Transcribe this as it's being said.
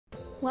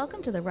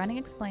Welcome to the Running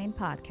Explained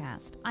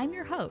podcast. I'm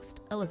your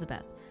host,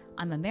 Elizabeth.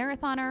 I'm a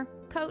marathoner,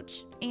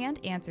 coach, and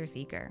answer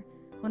seeker.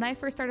 When I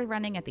first started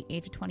running at the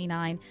age of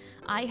 29,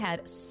 I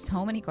had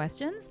so many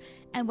questions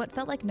and what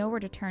felt like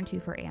nowhere to turn to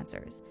for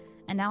answers.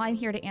 And now I'm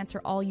here to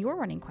answer all your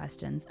running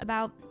questions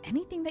about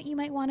anything that you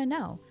might want to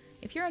know.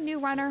 If you're a new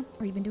runner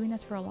or you've been doing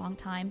this for a long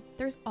time,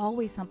 there's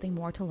always something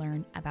more to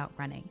learn about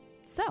running.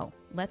 So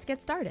let's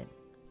get started.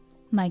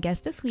 My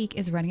guest this week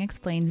is Running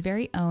Explained's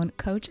very own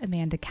Coach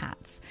Amanda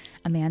Katz.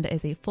 Amanda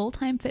is a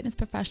full-time fitness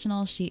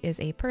professional. She is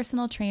a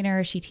personal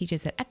trainer. She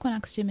teaches at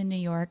Equinox Gym in New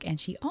York, and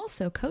she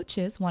also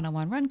coaches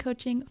one-on-one run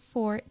coaching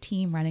for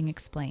Team Running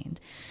Explained.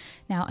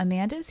 Now,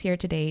 Amanda is here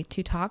today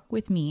to talk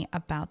with me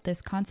about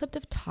this concept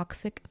of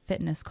toxic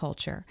fitness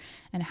culture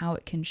and how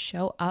it can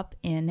show up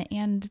in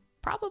and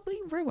probably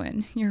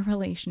ruin your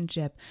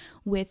relationship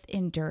with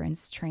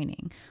endurance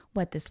training.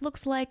 What this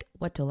looks like,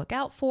 what to look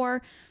out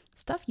for,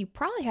 stuff you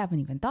probably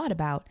haven't even thought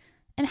about,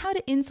 and how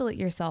to insulate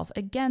yourself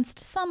against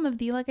some of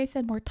the, like I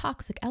said, more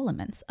toxic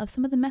elements of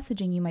some of the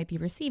messaging you might be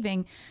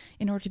receiving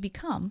in order to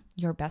become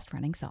your best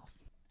running self.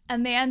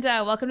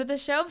 Amanda, welcome to the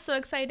show. I'm so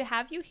excited to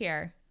have you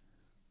here.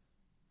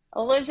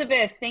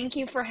 Elizabeth, thank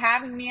you for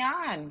having me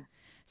on.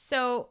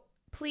 So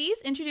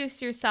please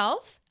introduce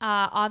yourself.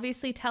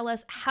 Obviously tell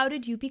us, how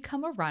did you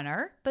become a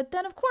runner? But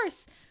then, of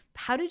course,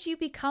 how did you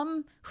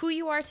become who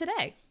you are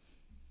today?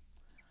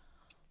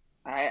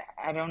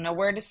 I don't know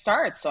where to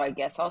start, so I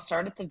guess I'll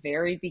start at the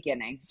very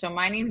beginning. So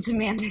my name's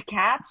Amanda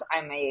Katz.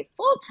 I'm a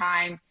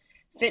full-time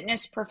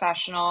fitness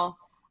professional.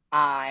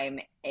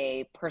 I'm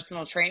a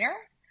personal trainer.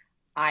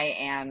 I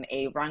am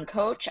a run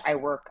coach. I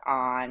work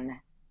on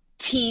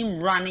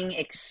Team Running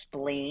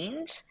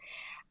Explained.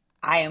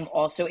 I am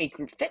also a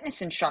group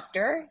fitness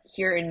instructor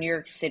here in New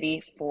York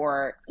City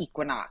for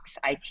Equinox.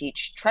 I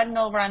teach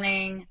treadmill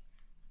running,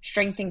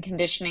 strength and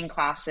conditioning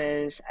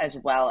classes, as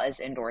well as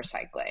indoor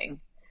cycling.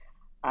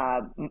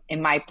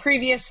 In my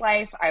previous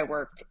life, I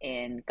worked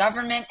in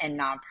government and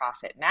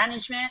nonprofit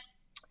management.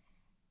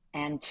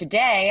 And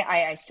today,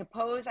 I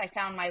suppose I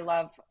found my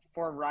love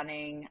for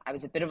running. I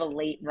was a bit of a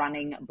late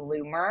running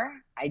bloomer.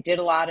 I did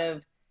a lot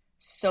of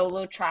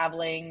solo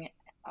traveling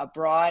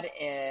abroad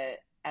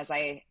as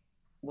I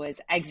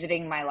was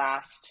exiting my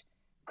last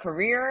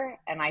career.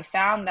 And I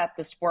found that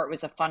the sport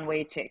was a fun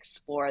way to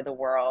explore the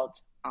world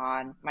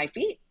on my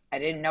feet. I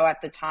didn't know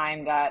at the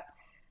time that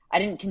I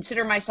didn't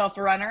consider myself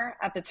a runner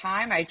at the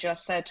time. I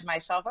just said to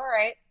myself, all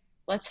right,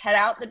 let's head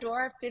out the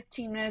door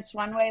 15 minutes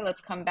one way.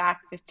 Let's come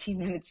back 15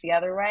 minutes the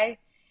other way.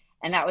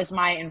 And that was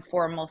my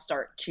informal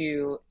start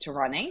to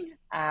running.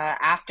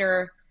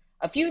 After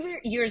a few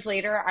years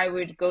later, I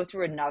would go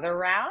through another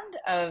round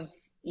of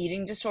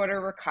eating disorder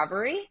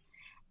recovery.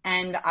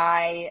 And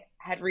I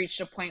had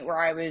reached a point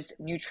where I was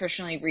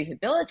nutritionally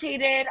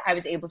rehabilitated. I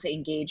was able to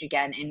engage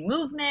again in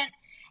movement,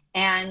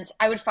 and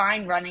I would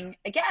find running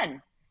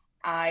again.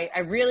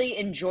 I really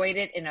enjoyed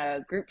it in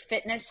a group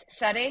fitness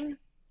setting.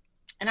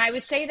 And I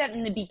would say that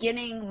in the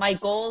beginning, my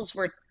goals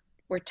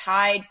were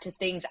tied to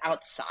things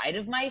outside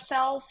of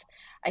myself.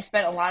 I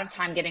spent a lot of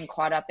time getting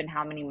caught up in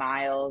how many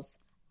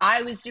miles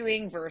I was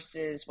doing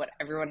versus what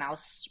everyone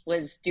else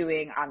was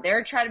doing on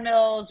their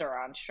treadmills or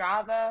on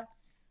Strava.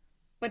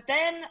 But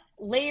then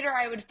later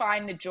I would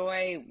find the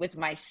joy with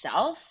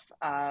myself.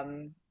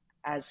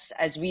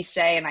 As we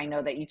say, and I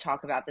know that you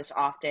talk about this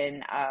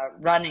often,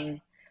 running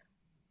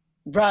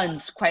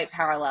runs quite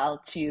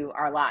parallel to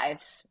our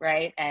lives,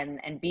 right?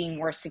 And being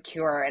more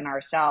secure in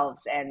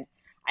ourselves. And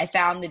I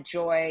found the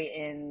joy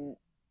in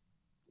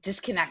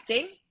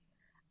disconnecting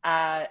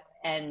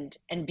and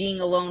being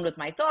alone with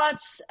my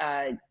thoughts,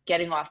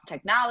 getting off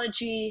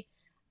technology,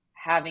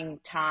 having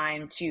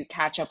time to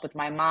catch up with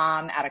my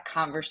mom at a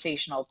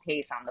conversational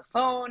pace on the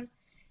phone.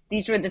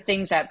 These were the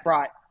things that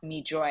brought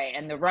me joy.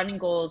 And the running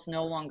goals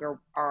no longer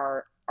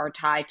are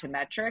tied to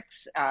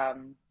metrics.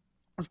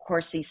 Of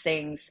course, these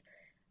things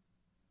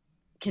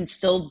can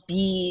still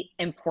be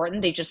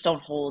important. They just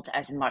don't hold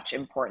as much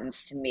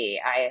importance to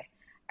me.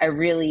 I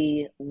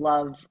really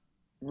love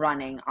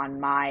running on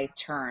my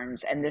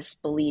terms, and this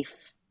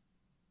belief,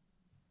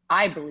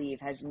 I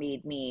believe, has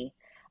made me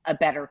a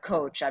better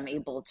coach. I'm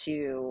able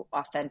to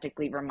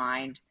authentically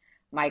remind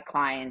my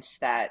clients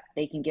that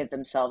they can give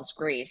themselves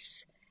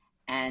grace.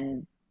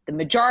 And the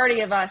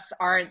majority of us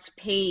aren't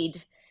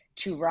paid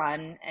to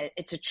run.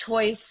 It's a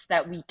choice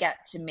that we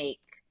get to make.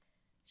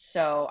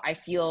 So I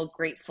feel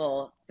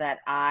grateful that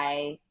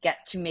I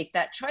get to make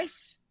that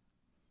choice.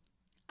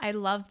 I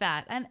love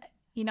that. And,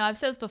 you know, I've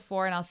said this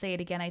before and I'll say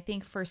it again. I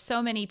think for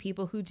so many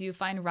people who do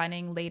find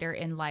running later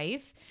in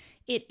life,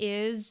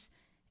 it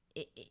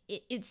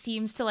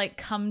seems to like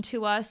come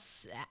to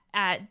us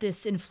at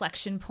this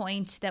inflection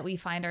point that we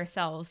find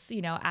ourselves,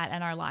 you know, at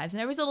in our lives.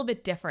 And it was a little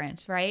bit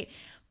different, right?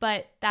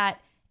 But that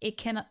it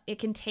can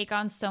take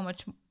on so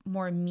much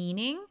more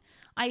meaning,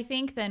 I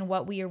think, than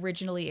what we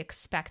originally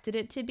expected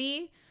it to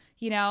be.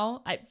 You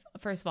know,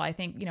 first of all, I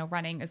think, you know,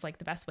 running is like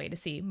the best way to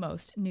see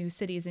most new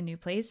cities and new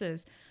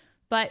places.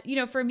 But, you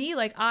know, for me,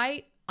 like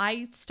I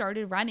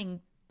started running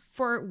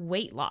for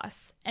weight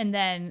loss. And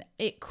then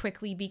it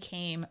quickly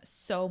became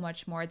so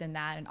much more than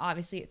that. And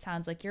obviously it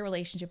sounds like your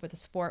relationship with the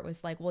sport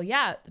was like, well,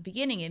 yeah, at the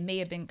beginning, it may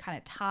have been kind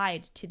of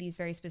tied to these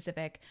very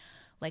specific,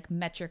 like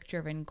metric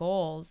driven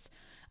goals.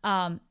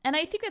 And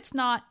I think that's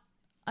not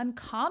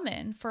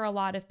uncommon for a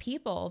lot of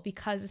people,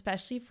 because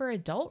especially for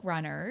adult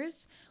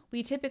runners,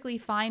 we typically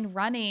find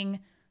running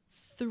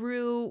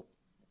through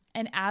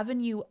an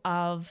avenue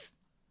of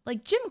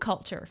like gym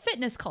culture,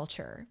 fitness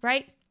culture,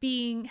 right?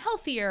 Being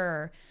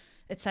healthier,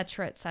 et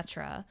cetera, et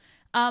cetera.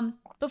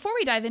 Before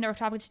we dive into our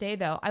topic today,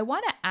 though, I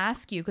want to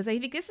ask you, because I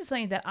think this is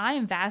something that I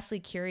am vastly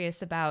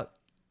curious about.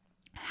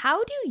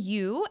 How do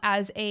you,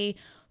 as a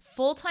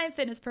full-time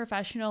fitness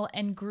professional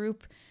and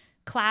group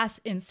class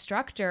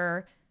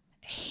instructor,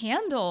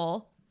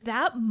 handle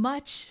that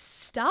much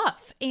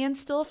stuff and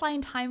still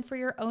find time for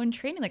your own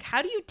training? Like,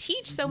 how do you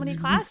teach so many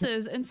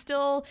classes and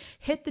still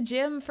hit the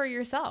gym for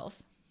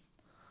yourself?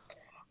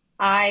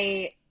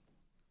 I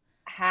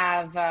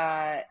have,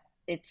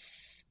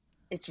 it's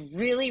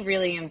really,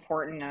 really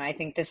important. And I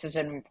think this is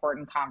an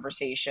important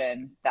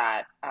conversation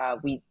that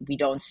we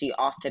don't see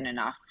often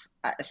enough,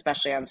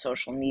 especially on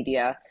social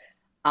media.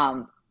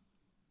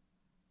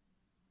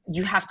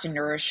 You have to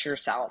nourish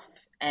yourself,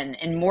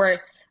 and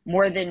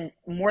more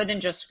than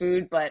just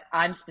food, but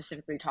I'm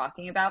specifically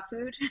talking about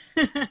food.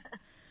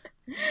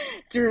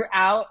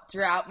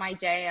 throughout my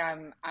day,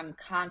 I'm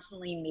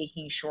constantly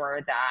making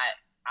sure that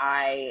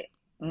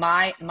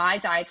my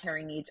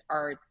dietary needs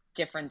are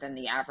different than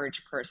the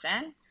average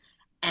person.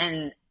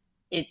 And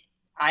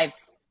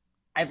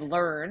I've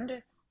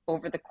learned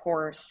over the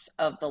course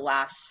of the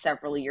last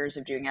several years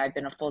of doing it, I've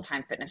been a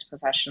full-time fitness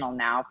professional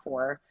now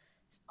for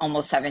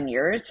almost 7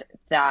 years,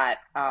 that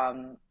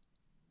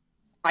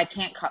I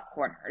can't cut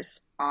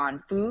corners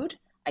on food.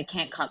 I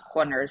can't cut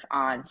corners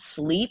on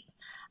sleep.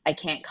 I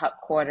can't cut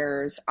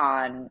corners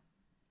on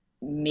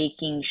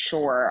making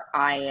sure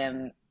I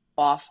am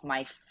off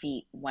my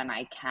feet when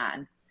I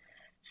can.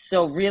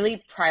 So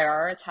really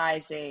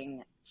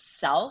prioritizing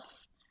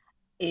self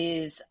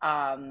is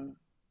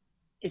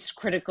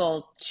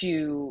critical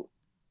to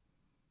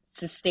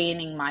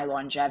sustaining my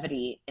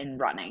longevity in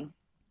running.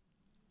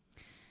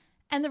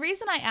 And the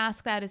reason I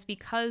ask that is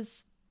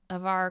because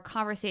of our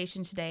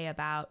conversation today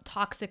about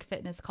toxic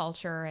fitness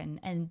culture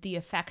and the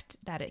effect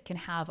that it can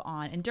have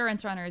on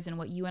endurance runners, and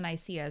what you and I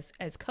see as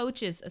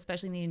coaches,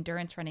 especially in the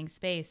endurance running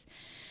space.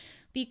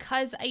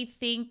 Because I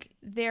think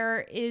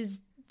there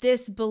is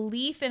this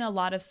belief in a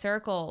lot of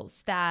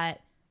circles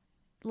that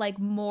like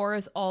more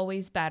is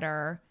always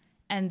better,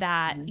 and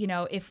that, you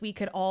know, if we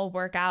could all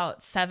work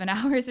out 7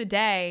 hours a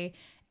day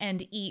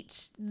and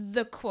eat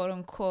the quote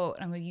unquote,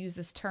 I'm going to use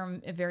this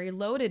term, a very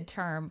loaded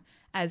term,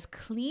 as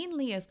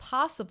cleanly as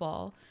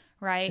possible,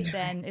 right?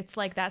 Then it's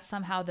like that's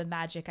somehow the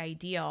magic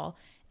ideal.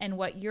 And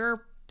what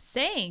you're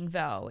saying,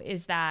 though,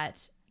 is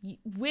that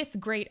with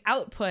great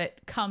output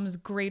comes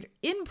great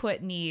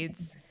input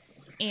needs,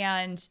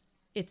 and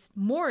it's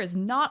more is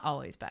not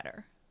always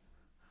better.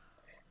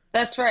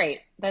 That's right.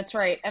 That's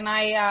right. And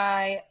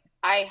I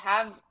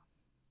have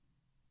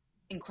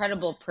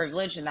incredible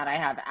privilege in that I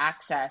have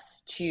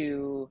access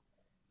to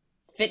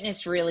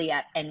fitness really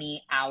at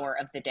any hour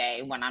of the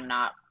day when I'm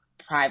not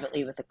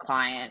privately with a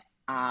client.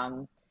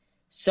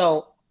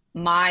 So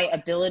my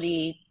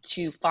ability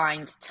to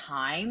find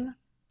time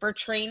for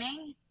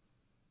training,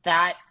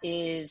 that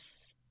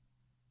is,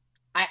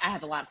 I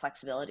have a lot of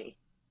flexibility,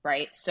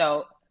 right?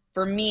 So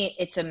for me,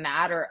 it's a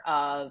matter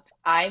of,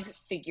 I've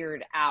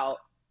figured out,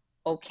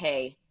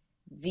 okay,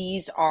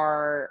 these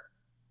are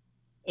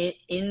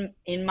in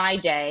my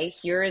day,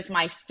 here is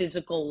my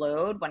physical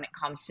load when it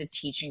comes to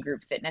teaching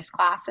group fitness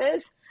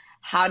classes.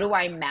 How do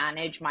I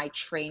manage my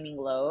training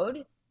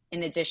load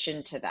in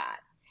addition to that?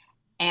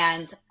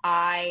 And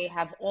I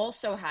have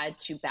also had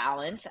to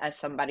balance, as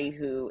somebody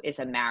who is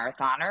a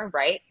marathoner,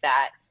 right,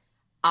 that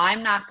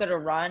I'm not going to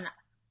run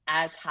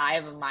as high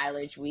of a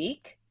mileage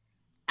week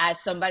as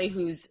somebody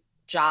whose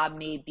job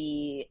may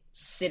be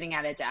sitting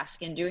at a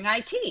desk and doing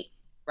IT,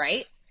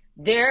 right?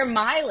 Their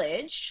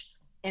mileage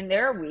in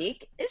their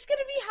week is going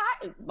to be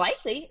high,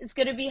 likely is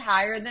going to be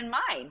higher than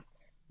mine.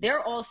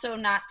 They're also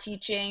not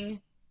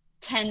teaching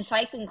 10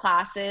 cycling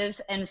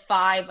classes and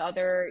 5,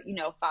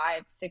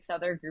 6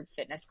 other group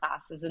fitness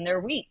classes in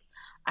their week.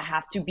 I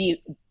have to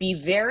be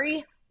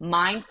very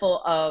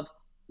mindful of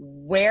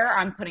where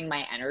I'm putting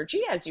my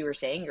energy, as you were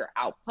saying, your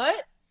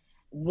output,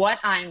 what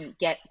I'm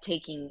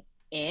taking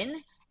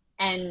in,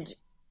 and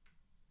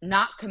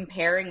not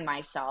comparing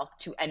myself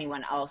to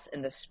anyone else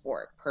in the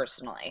sport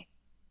personally.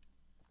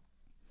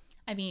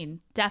 I mean,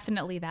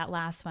 definitely that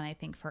last one, I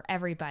think, for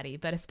everybody,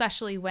 but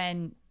especially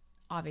when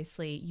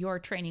obviously your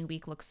training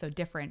week looks so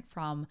different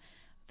from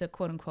the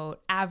quote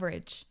unquote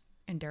average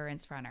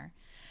endurance runner.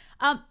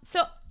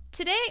 So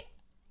today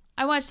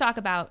I want to talk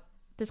about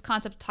this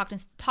concept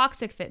of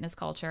toxic fitness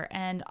culture.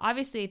 And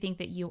obviously I think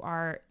that you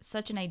are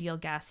such an ideal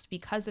guest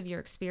because of your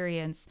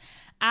experience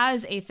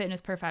as a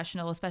fitness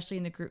professional, especially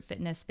in the group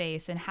fitness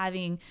space, and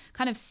having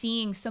kind of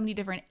seeing so many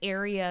different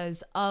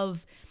areas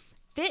of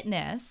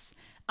fitness.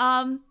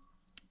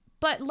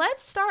 But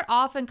let's start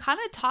off and kind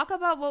of talk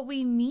about what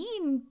we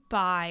mean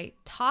by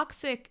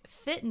toxic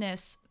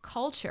fitness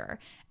culture.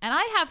 And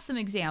I have some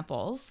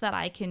examples that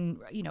I can,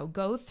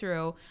 go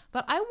through,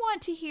 but I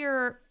want to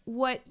hear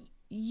what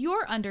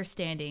your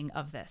understanding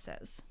of this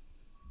is.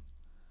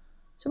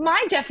 So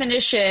my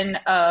definition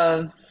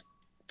of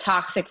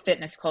toxic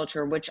fitness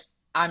culture, which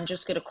I'm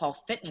just going to call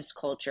fitness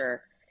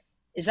culture,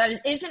 is that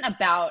it isn't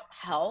about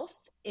health.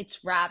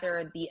 It's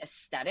rather the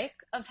aesthetic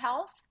of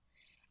health.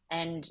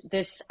 And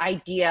this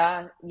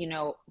idea,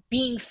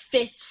 being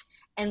fit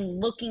and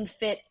looking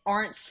fit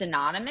aren't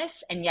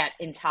synonymous. And yet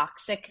in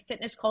toxic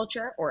fitness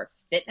culture or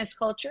fitness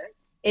culture,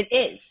 it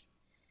is.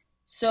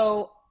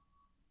 So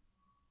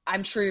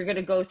I'm sure you're going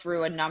to go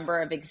through a number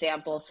of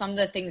examples. Some of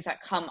the things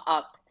that come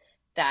up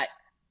that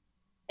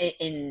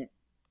in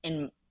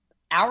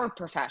our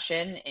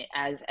profession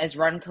as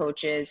run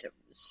coaches,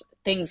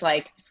 things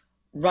like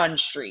run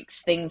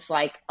streaks, things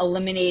like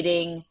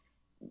eliminating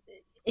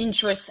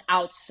interests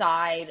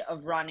outside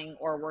of running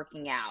or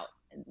working out.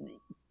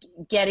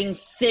 Getting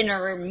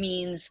thinner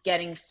means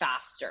getting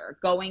faster.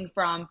 Going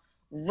from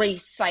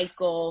race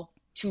cycle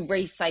to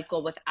race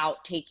cycle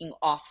without taking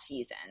off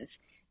seasons.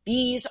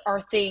 These are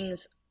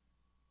things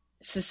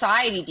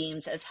society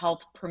deems as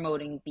health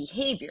promoting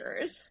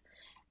behaviors,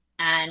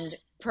 and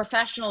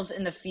professionals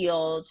in the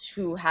field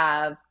who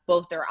have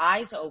both their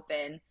eyes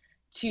open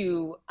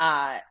to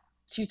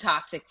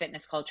toxic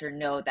fitness culture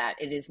know that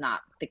it is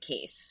not the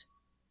case.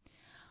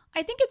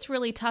 I think it's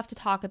really tough to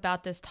talk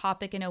about this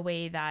topic in a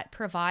way that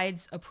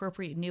provides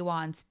appropriate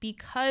nuance,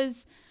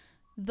 because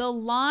the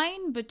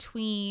line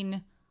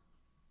between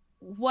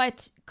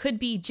what could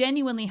be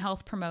genuinely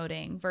health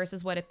promoting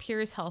versus what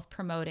appears health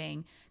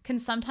promoting can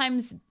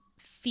sometimes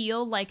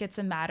feel like it's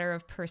a matter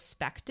of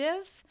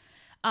perspective.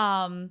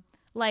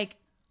 Like,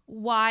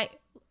 why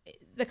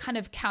the kind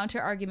of counter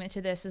argument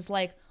to this is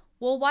like,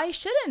 well, why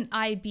shouldn't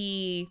I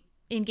be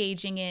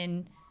engaging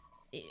in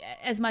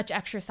as much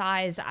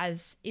exercise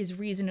as is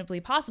reasonably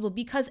possible?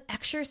 Because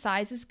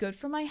exercise is good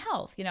for my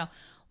health.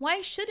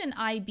 Why shouldn't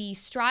I be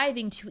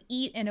striving to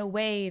eat in a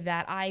way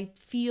that I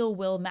feel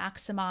will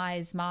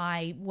maximize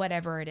my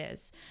whatever it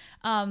is?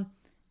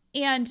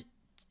 And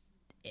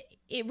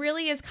it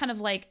really is kind of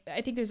like,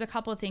 I think there's a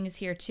couple of things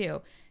here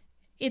too.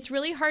 It's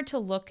really hard to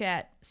look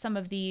at some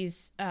of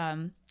these,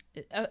 a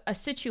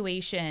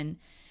situation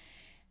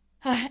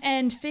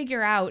and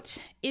figure out,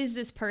 is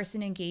this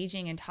person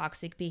engaging in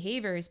toxic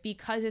behaviors?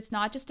 Because it's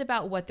not just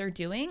about what they're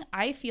doing.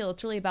 I feel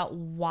it's really about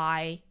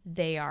why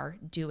they are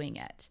doing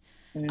it.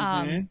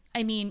 Mm-hmm.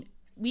 I mean,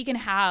 we can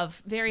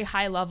have very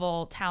high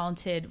level,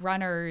 talented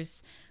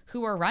runners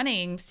who are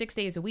running 6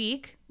 days a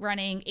week,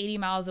 running 80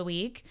 miles a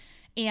week,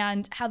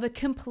 and have a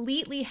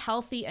completely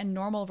healthy and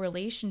normal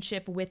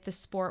relationship with the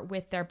sport,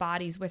 with their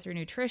bodies, with their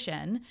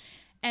nutrition.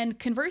 And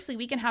conversely,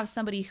 we can have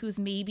somebody who's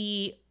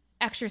maybe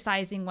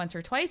exercising once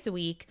or twice a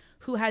week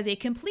who has a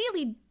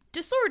completely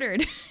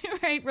disordered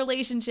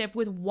relationship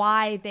with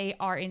why they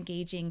are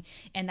engaging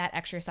in that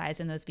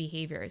exercise and those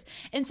behaviors.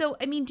 And so,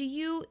 I mean, do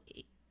you,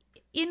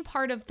 in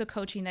part of the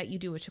coaching that you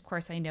do, which of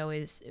course I know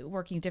is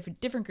working with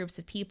different groups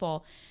of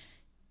people,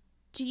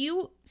 do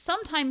you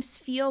sometimes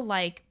feel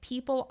like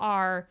people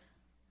are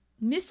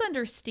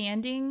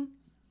misunderstanding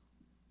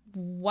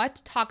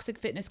what toxic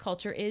fitness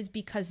culture is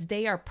because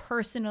their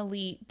personal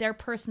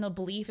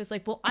belief is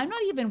like, well, I'm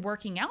not even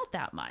working out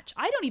that much.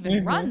 I don't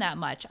even run that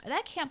much.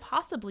 That can't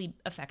possibly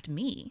affect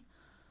me.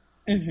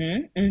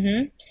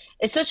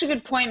 It's such a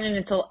good point, and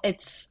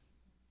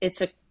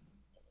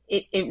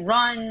it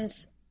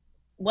runs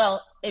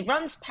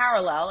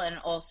parallel, and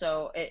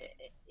also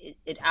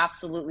it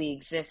absolutely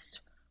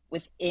exists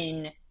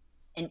within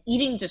an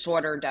eating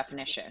disorder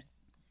definition.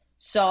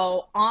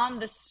 So on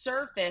the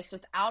surface,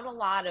 without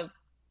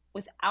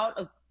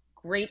a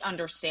great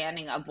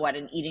understanding of what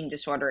an eating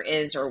disorder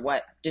is, or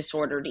what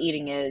disordered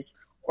eating is,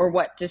 or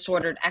what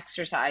disordered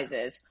exercise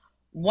is,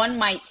 one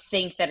might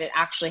think that it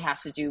actually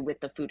has to do with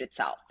the food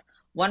itself.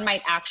 One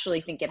might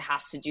actually think it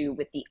has to do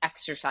with the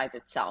exercise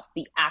itself,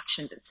 the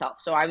actions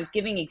itself. So I was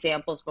giving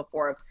examples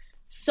before of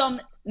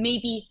some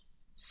maybe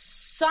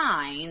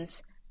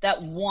signs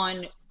that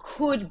one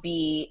could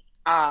be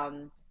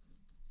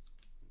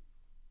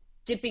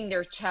dipping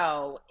their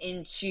toe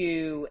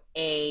into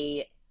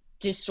a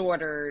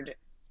disordered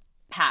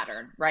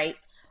pattern, right?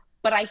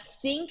 But I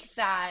think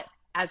that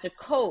as a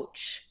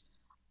coach,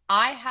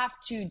 I have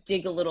to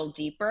dig a little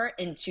deeper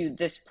into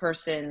this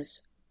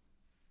person's,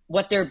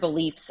 what their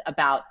beliefs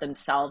about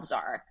themselves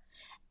are.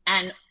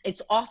 And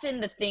it's often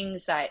the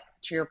things that,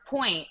 to your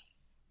point,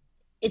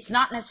 it's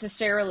not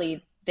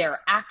necessarily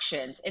their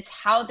actions, it's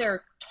how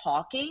they're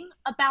talking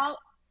about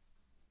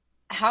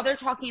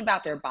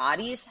their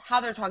bodies,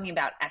 how they're talking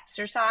about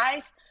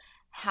exercise,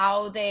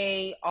 how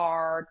they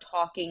are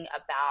talking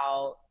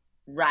about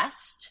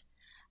rest,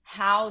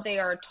 how they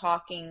are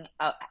talking,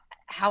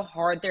 how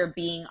hard they're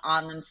being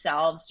on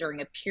themselves during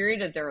a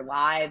period of their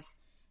lives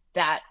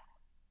that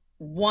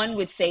one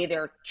would say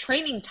their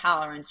training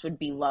tolerance would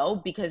be low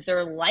because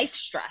their life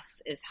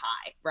stress is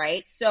high,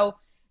 right? So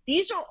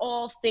these are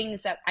all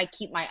things that I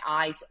keep my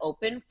eyes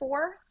open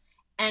for.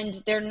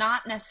 And they're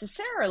not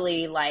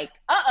necessarily like,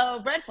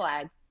 uh-oh, red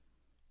flag.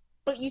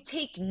 But you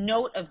take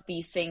note of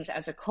these things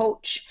as a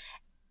coach.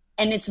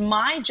 And it's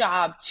my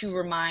job to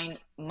remind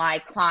my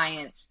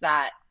clients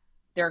that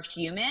they're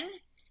human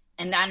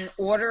and that in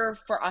order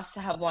for us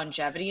to have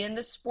longevity in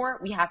the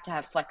sport, we have to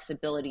have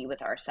flexibility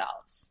with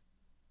ourselves.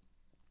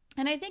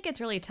 And I think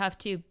it's really tough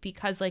too,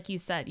 because like you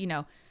said, you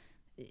know,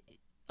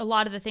 a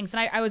lot of the things,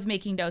 and I was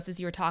making notes as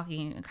you were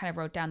talking and kind of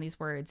wrote down these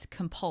words: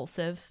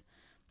 compulsive,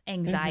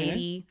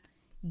 anxiety,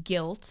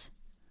 guilt,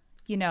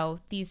 you know,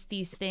 these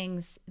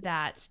things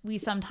that we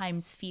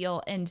sometimes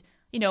feel. And,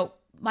 you know,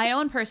 my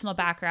own personal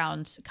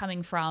background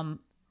coming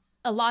from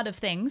a lot of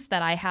things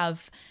that I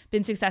have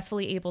been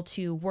successfully able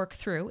to work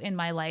through in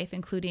my life,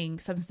 including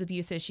substance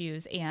abuse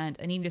issues and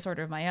an eating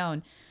disorder of my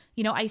own.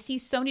 You know, I see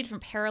so many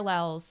different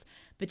parallels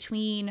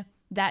between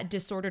that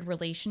disordered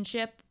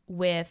relationship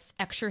with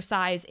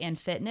exercise and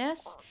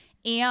fitness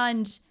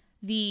and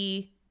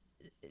the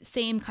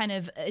same kind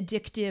of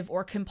addictive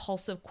or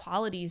compulsive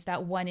qualities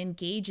that one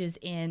engages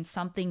in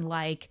something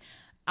like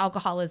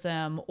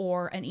alcoholism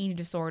or an eating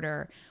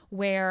disorder,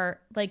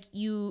 where like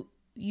you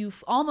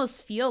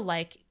almost feel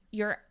like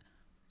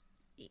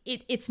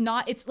it's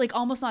like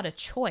almost not a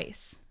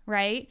choice,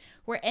 right?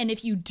 And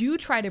if you do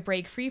try to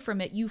break free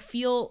from it, you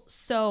feel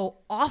so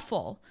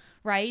awful,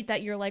 right?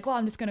 That you're like, well,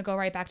 I'm just going to go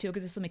right back to it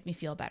because this will make me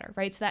feel better,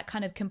 right? So that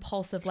kind of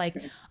compulsive, like,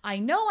 I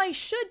know I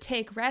should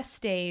take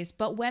rest days,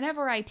 but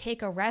whenever I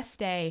take a rest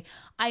day,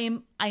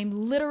 I'm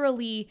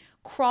literally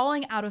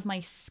crawling out of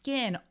my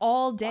skin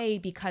all day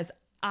because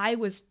I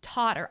was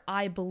taught, or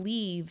I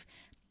believe,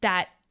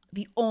 that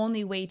the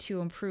only way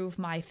to improve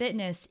my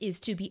fitness is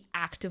to be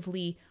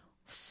actively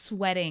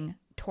sweating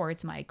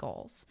towards my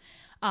goals.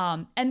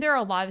 And there are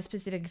a lot of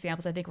specific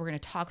examples I think we're going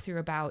to talk through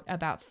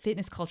about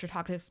fitness culture,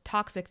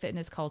 toxic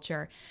fitness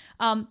culture.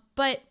 But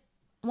I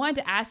wanted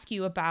to ask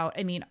you about,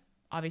 I mean,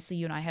 obviously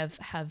you and I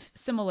have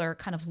similar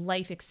kind of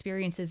life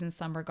experiences in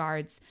some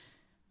regards.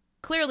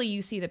 Clearly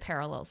you see the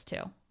parallels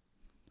too.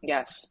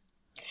 Yes.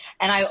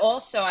 And I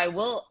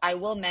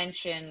will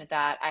mention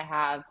that I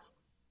have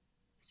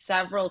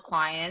several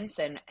clients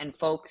and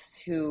folks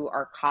who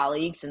are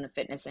colleagues in the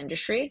fitness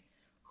industry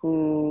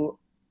who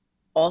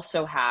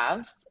also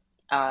have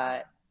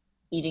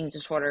eating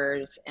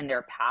disorders in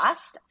their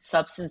past,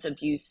 substance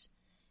abuse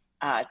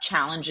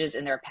challenges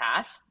in their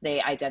past.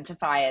 They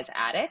identify as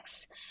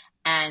addicts.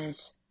 And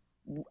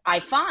I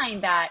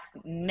find that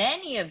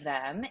many of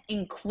them,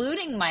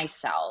 including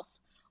myself,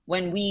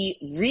 when we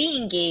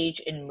re-engage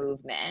in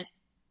movement,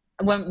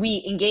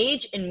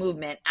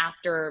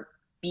 after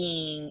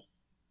being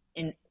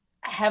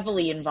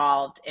heavily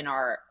involved in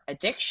our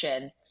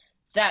addiction,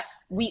 that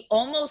we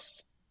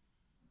almost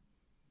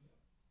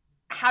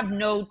have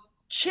no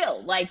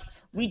chill. Like,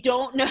 we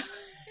don't know.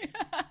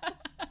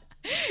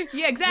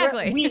 Yeah,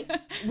 exactly.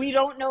 We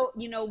don't know,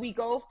 you know, we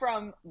go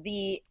from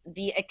the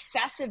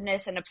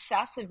excessiveness and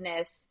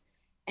obsessiveness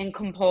and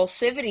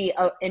compulsivity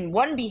in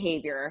one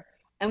behavior,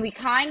 and we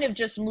kind of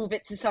just move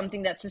it to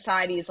something that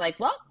society is like,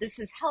 well, this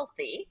is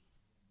healthy,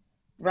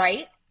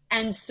 right?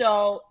 And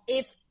so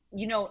if,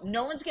 you know,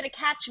 no one's going to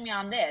catch me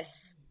on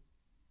this.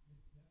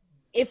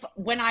 If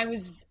when I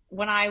was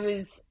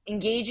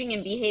engaging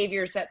in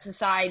behaviors that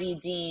society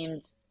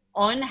deemed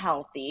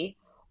unhealthy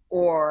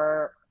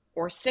or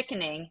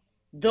sickening,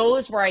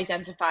 those were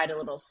identified a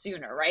little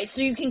sooner, right?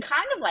 So you can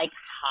kind of like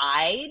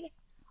hide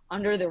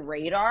under the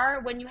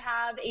radar when you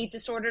have a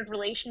disordered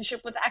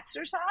relationship with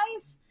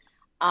exercise.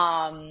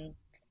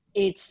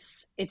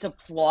 It's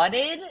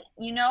applauded,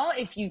 you know,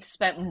 if you've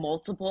spent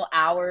multiple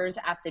hours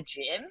at the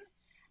gym.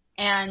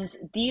 And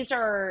these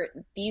are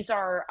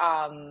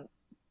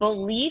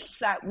beliefs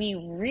that we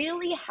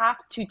really have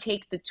to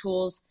take the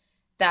tools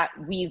that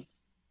we've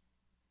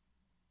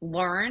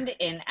learned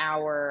in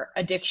our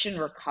addiction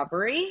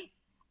recovery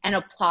and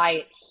apply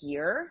it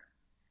here.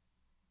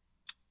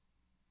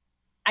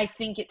 I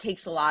think it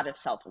takes a lot of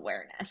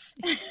self-awareness.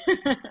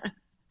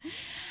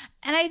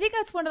 And I think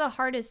that's one of the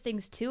hardest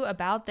things too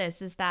about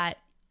this is that,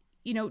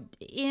 you know,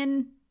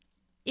 in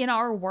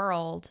our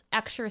world,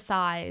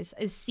 exercise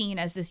is seen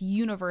as this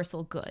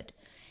universal good.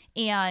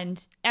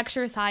 And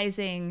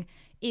exercising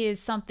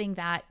is something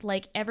that,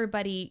 like,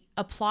 everybody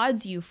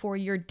applauds you for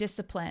your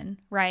discipline,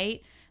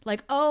 right?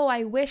 Like, oh,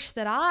 I wish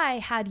that I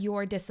had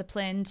your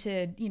discipline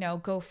to, you know,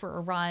 go for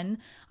a run.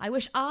 I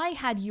wish I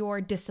had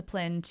your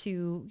discipline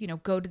to, you know,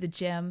 go to the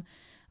gym.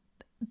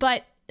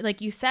 But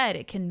like you said,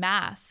 it can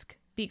mask,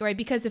 right?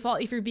 Because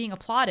if you're being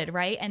applauded,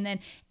 right? And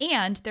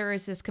there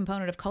is this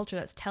component of culture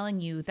that's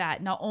telling you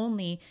that not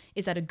only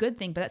is that a good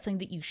thing, but that's something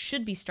that you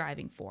should be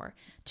striving for,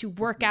 to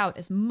work out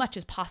as much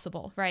as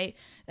possible, right?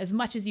 As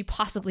much as you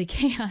possibly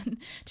can,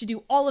 to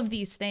do all of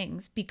these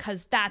things,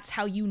 because that's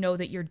how you know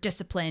that you're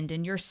disciplined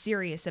and you're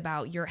serious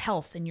about your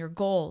health and your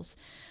goals.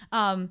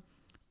 But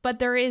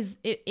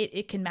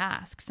it can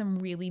mask some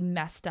really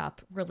messed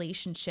up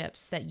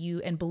relationships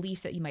and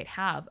beliefs that you might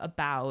have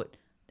about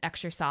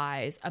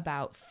exercise,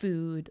 about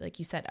food, like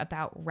you said,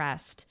 about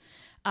rest.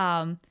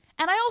 And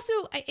And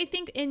I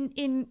think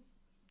in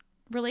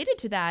related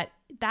to that,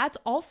 that's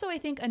also, I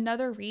think,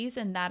 another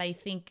reason that I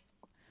think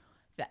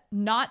that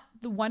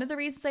one of the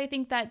reasons I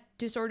think that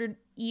disordered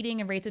eating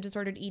and rates of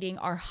disordered eating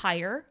are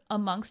higher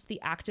amongst the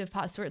active,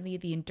 certainly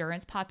the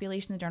endurance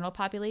population, the general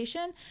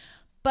population,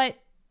 but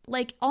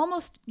like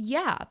almost,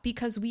 yeah,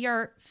 because we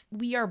are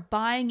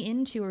buying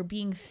into or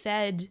being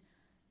fed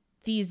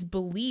these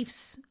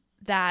beliefs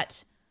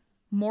that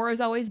more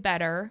is always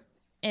better,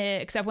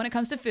 except when it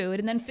comes to food.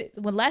 And then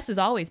less is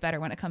always better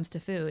when it comes to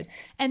food.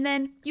 And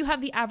then you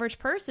have the average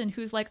person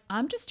who's like,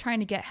 I'm just trying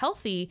to get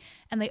healthy.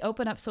 And they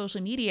open up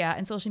social media,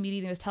 and social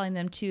media is telling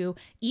them to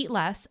eat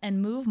less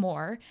and move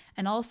more.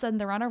 And all of a sudden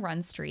they're on a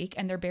run streak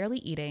and they're barely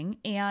eating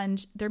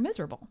and they're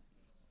miserable.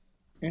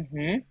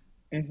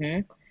 Mm-hmm.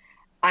 Mm-hmm.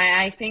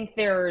 I think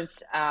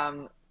there's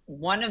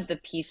one of the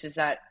pieces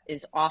that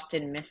is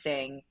often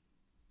missing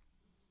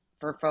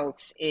for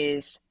folks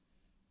is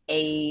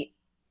a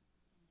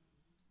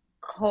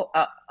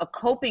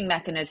coping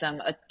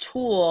mechanism, a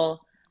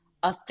tool,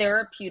 a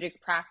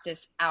therapeutic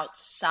practice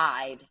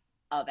outside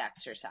of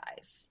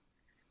exercise.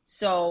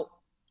 So,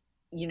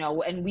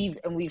 and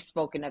we've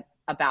spoken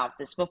about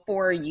this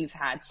before. You've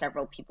had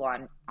several people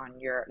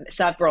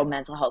several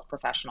mental health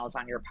professionals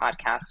on your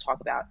podcast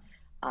talk about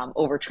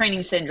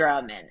overtraining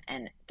syndrome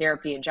and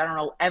therapy in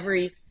general.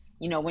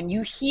 When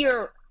you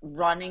hear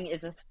running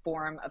is a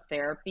form of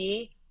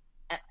therapy,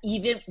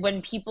 even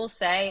when people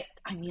say,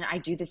 I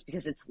do this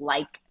because it's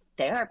like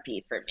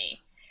therapy for me,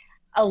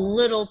 a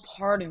little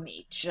part of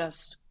me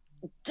just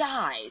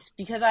dies,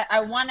 because I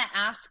want to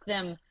ask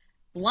them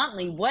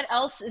bluntly, what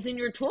else is in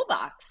your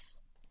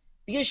toolbox?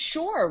 Because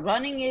sure,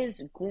 running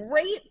is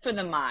great for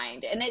the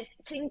mind and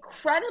it's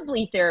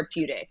incredibly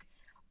therapeutic,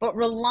 but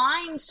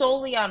relying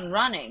solely on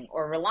running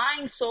or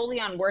relying solely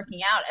on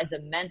working out as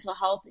a mental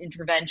health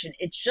intervention,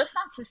 it's just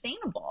not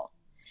sustainable.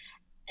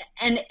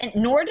 And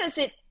nor does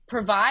it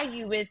provide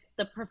you with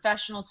the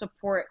professional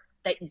support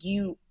that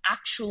you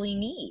actually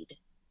need.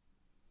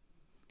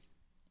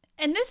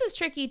 And this is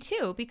tricky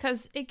too,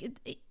 because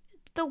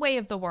the way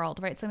of the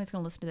world, right? Somebody's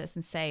going to listen to this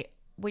and say,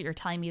 what, you're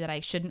telling me that I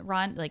shouldn't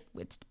run? Like,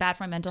 it's bad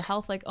for my mental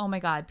health? Like, oh my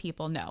God,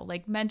 people, no.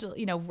 Like,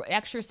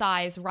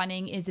 exercise,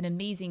 running is an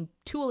amazing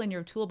tool in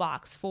your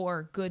toolbox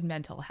for good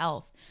mental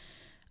health.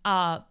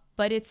 But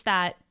it's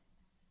that,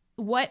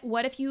 what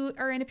if you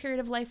are in a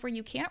period of life where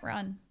you can't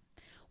run?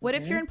 What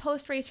if you're in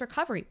post-race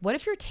recovery? What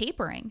if you're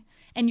tapering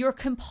and your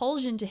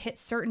compulsion to hit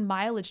certain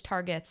mileage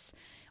targets,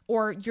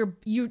 or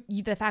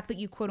the fact that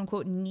you quote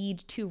unquote need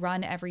to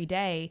run every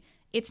day,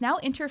 it's now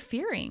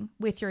interfering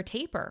with your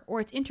taper,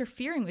 or it's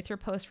interfering with your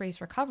post-race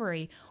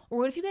recovery? Or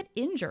what if you get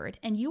injured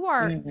and you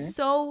are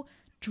so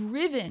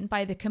driven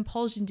by the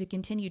compulsion to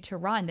continue to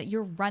run that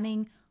you're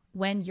running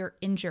when you're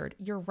injured,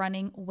 you're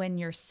running when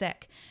you're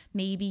sick.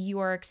 Maybe you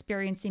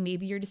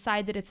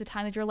decide that it's a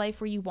time of your life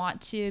where you want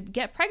to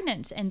get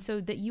pregnant. And so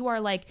that you are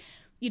like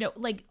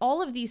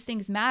all of these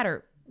things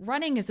matter.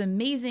 Running is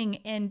amazing.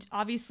 And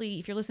obviously,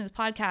 if you're listening to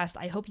this podcast,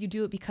 I hope you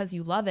do it because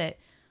you love it,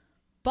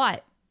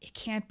 but it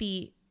can't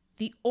be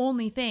the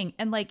only thing.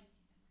 And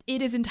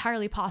it is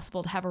entirely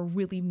possible to have a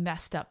really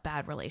messed up,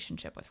 bad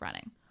relationship with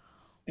running.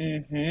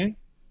 Mm-hmm.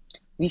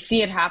 We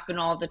see it happen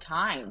all the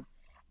time.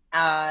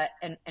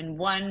 And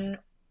one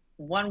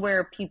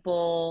where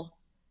people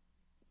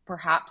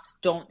perhaps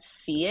don't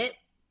see it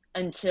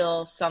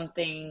until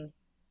something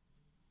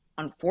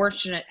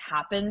unfortunate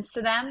happens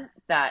to them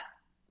that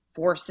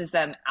forces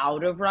them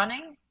out of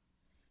running,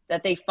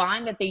 that they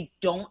find that they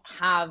don't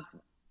have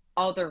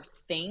other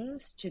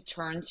things to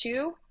turn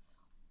to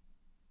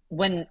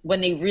when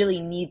they really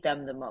need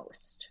them the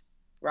most,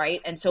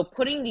 right? And so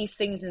putting these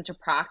things into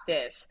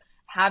practice,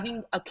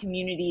 having a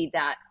community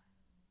that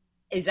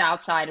is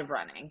outside of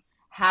running,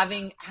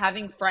 having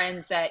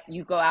friends that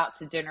you go out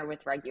to dinner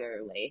with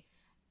regularly,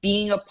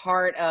 being a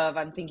part of,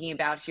 I'm thinking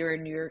about here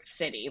in New York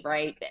City,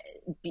 right?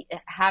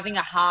 Having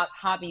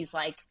hobbies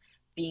like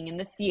being in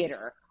the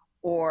theater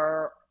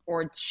or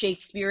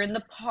Shakespeare in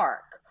the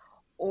park,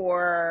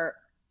 or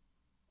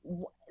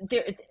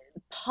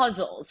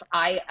puzzles.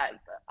 I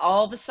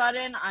all of a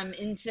sudden I'm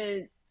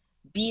into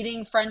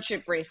beading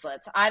friendship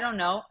bracelets. I don't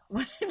know.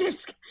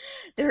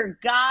 There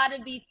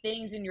gotta be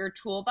things in your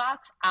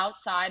toolbox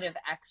outside of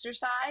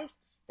exercise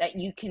that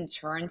you can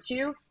turn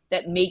to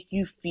that make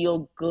you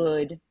feel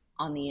good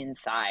on the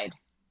inside.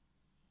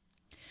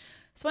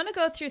 So I want to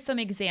go through some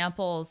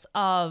examples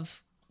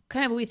of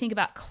kind of what we think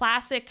about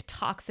classic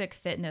toxic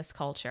fitness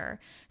culture.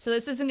 So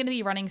this isn't going to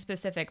be running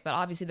specific, but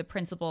obviously the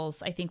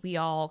principles, I think we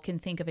all can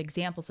think of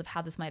examples of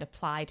how this might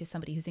apply to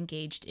somebody who's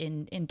engaged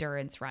in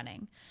endurance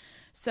running.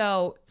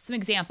 So some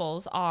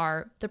examples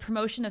are the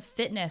promotion of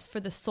fitness for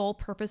the sole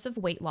purpose of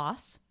weight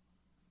loss,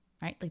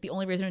 right? Like the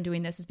only reason I'm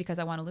doing this is because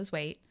I want to lose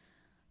weight.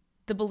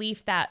 The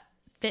belief that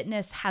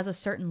fitness has a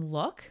certain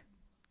look.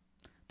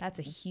 That's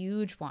a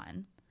huge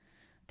one.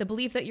 The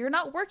belief that you're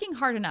not working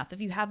hard enough if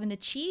you haven't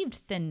achieved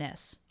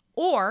thinness.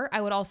 Or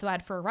I would also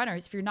add for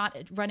runners, if you're not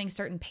running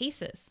certain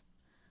paces,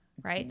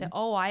 right? That,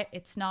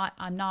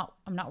 I'm not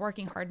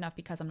working hard enough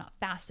because I'm not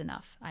fast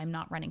enough. I'm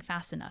not running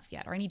fast enough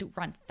yet, or I need to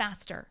run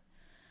faster,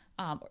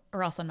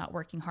 or else I'm not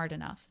working hard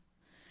enough.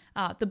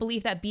 The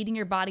belief that beating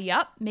your body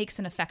up makes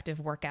an effective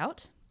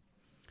workout.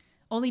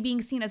 Only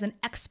being seen as an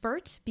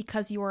expert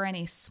because you are in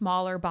a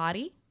smaller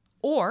body,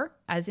 or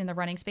as in the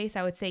running space,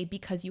 I would say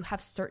because you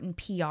have certain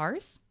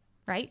PRs,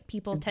 right?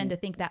 People tend to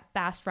think that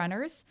fast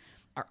runners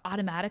are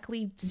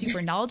automatically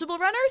super knowledgeable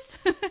runners.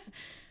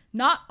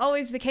 Not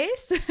always the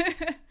case.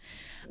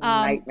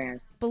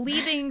 Nightmares.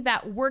 Believing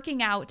that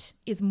working out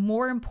is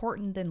more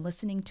important than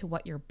listening to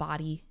what your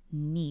body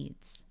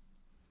needs.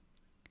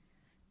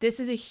 This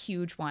is a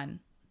huge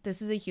one.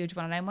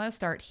 And I'm going to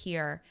start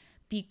here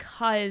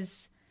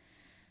because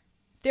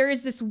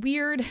there's this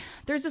weird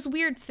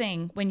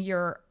thing when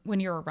you're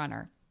a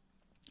runner,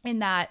 in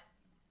that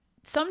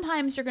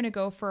sometimes you're going to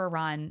go for a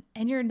run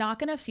and you're not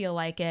going to feel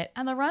like it,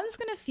 and the run's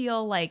going to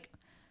feel like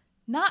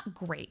not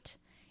great.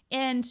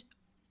 And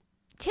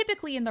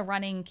typically in the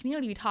running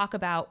community, we talk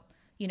about,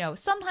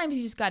 sometimes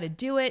you just got to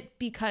do it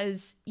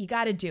because you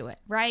got to do it,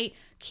 right?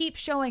 Keep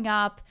showing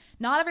up.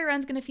 Not every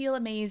run's going to feel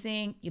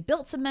amazing. You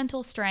built some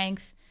mental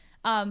strength.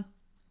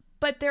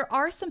 But there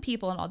are some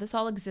people, and this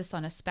all exists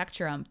on a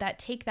spectrum, that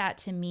take that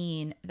to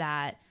mean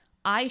that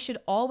I should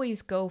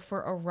always go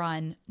for a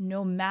run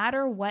no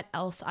matter what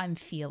else I'm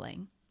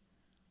feeling.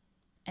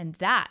 And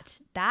that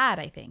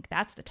I think,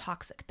 that's the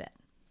toxic bit.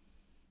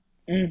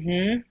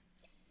 Mm-hmm.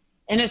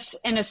 In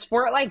a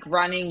sport like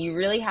running, you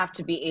really have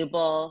to be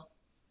able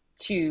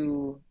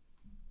to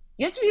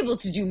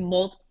do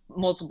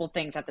multiple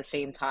things at the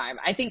same time.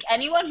 I think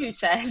anyone who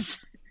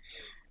says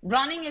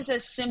running is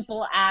as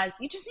simple as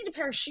you just need a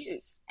pair of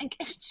shoes and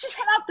just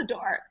head out the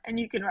door and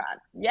you can run.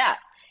 Yeah,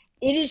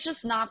 it is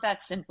just not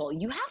that simple.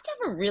 You have to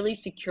have a really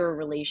secure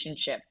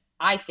relationship,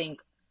 I think,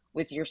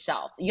 with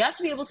yourself. You have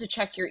to be able to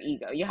check your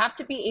ego. You have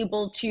to be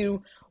able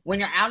to, when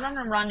you're out on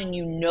a run and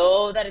you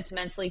know that it's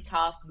mentally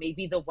tough,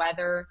 maybe the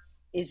weather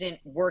isn't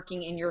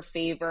working in your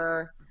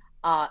favor,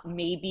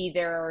 maybe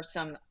there are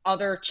some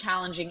other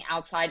challenging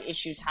outside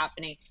issues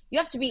happening. You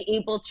have to be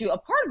able to, a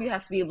part of you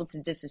has to be able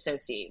to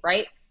disassociate,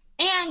 right?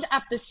 And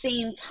at the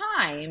same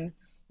time,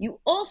 you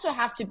also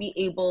have to be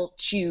able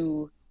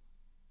to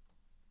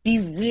be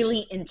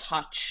really in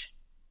touch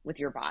with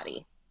your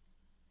body.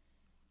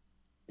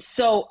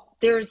 So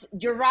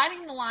you're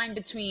riding the line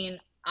between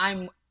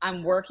I'm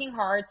working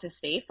hard to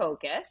stay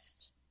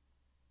focused.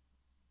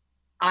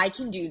 I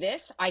can do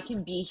this. I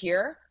can be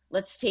here.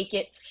 Let's take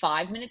it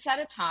 5 minutes at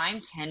a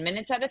time, 10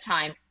 minutes at a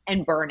time,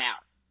 and burn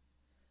out.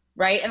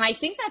 Right? And I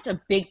think that's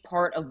a big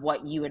part of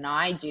what you and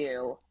I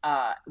do,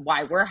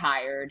 why we're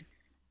hired,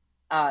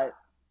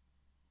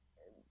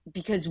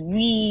 because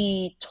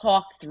we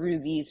talk through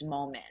these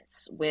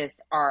moments with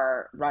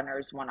our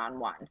runners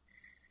one-on-one.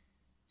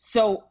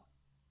 So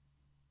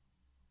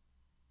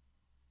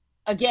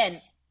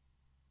again,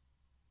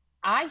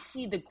 I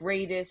see the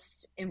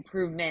greatest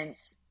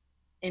improvements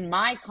in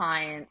my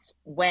clients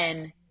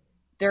when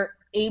they're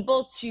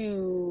able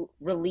to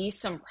release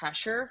some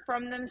pressure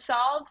from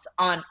themselves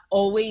on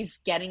always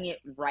getting it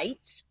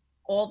right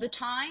all the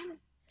time,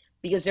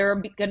 because there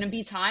are going to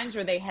be times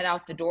where they head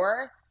out the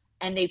door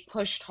and they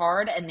pushed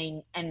hard and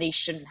they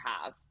shouldn't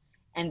have,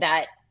 and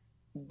that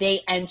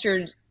they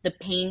entered the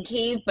pain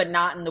cave, but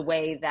not in the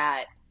way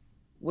that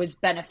was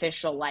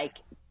beneficial, like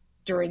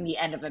during the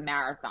end of a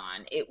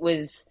marathon. It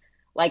was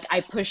like,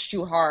 I pushed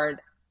too hard,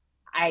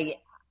 I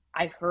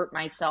hurt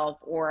myself,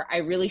 or I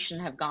really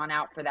shouldn't have gone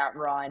out for that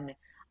run.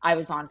 I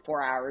was on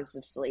 4 hours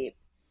of sleep,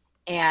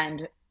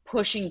 and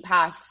pushing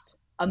past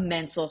a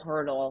mental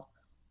hurdle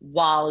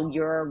while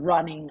you're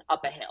running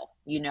up a hill,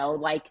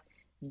 like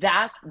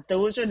that.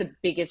 Those are the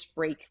biggest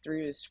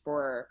breakthroughs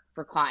for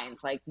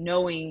clients, like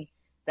knowing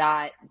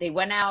that they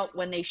went out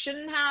when they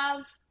shouldn't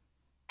have,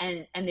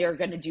 and they're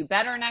going to do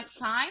better next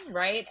time.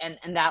 Right.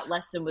 And that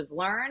lesson was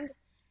learned,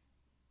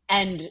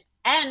 and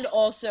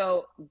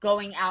also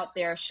going out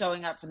there,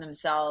 showing up for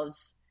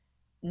themselves,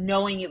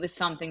 knowing it was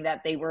something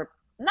that they were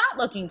not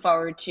looking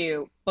forward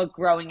to, but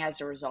growing as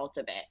a result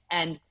of it.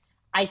 And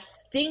I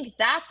think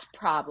that's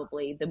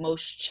probably the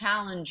most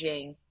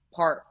challenging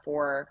part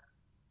for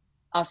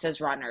us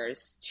as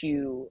runners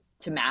to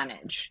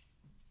manage.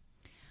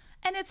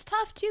 And it's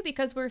tough too,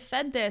 because we're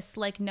fed this,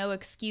 like, no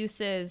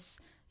excuses,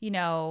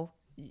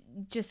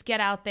 just get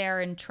out there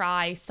and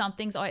try.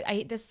 Something's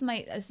this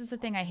is the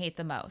thing I hate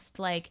the most.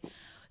 Like,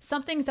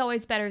 something's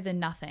always better than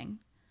nothing.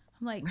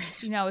 I'm like,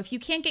 if you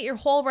can't get your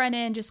whole run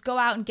in, just go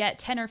out and get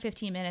 10 or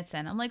 15 minutes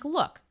in. I'm like,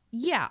 look,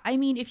 yeah, I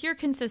mean, if you're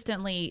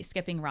consistently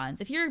skipping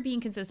runs, if you're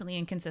being consistently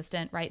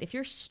inconsistent, right? If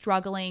you're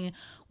struggling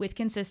with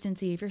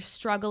consistency, if you're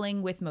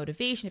struggling with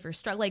motivation, if you're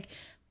struggling, like,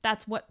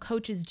 that's what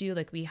coaches do.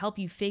 Like, we help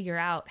you figure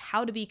out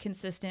how to be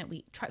consistent.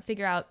 We try to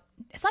figure out,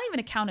 it's not even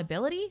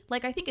accountability.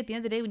 Like, I think at the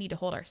end of the day, we need to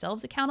hold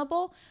ourselves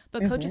accountable,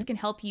 but coaches can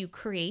help you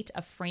create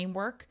a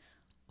framework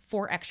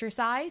for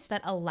exercise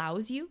that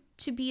allows you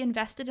to be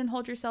invested and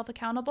hold yourself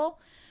accountable.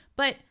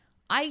 But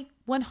I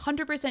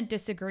 100%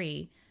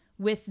 disagree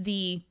with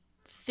the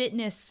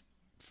fitness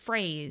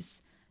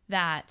phrase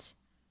that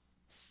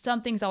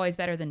something's always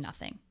better than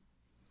nothing.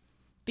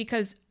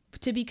 Because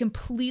to be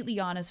completely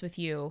honest with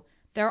you,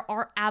 there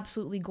are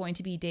absolutely going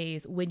to be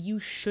days when you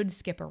should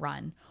skip a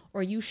run,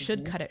 or you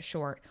should cut it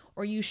short,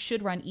 or you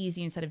should run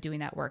easy instead of doing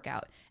that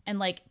workout. And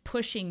like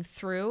pushing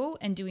through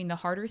and doing the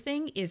harder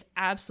thing is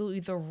absolutely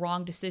the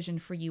wrong decision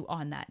for you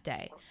on that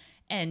day.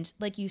 And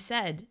like you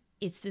said,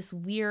 it's this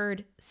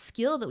weird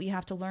skill that we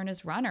have to learn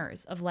as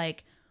runners of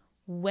like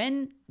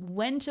when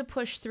to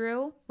push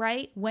through,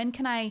 right? When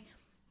can I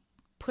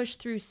push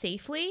through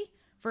safely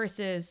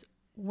versus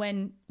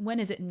when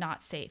is it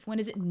not safe? When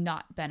is it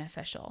not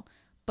beneficial?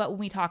 But when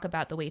we talk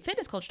about the way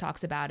fitness culture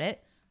talks about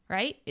it,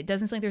 right? It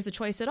doesn't seem like there's a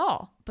choice at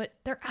all, but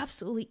there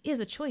absolutely is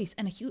a choice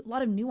and a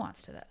lot of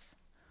nuance to this.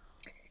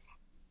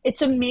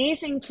 It's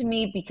amazing to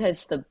me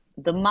because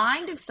the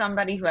mind of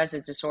somebody who has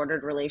a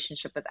disordered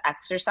relationship with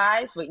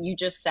exercise, what you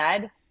just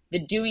said, the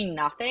doing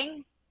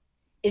nothing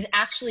is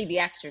actually the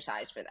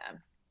exercise for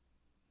them.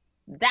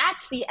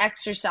 That's the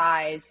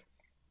exercise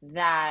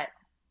that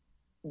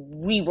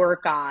we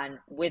work on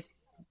with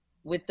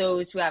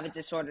those who have a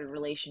disordered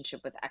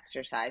relationship with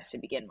exercise to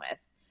begin with.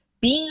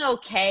 Being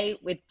okay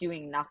with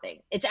doing nothing.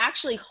 It's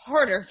actually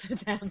harder for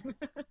them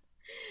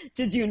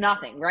to do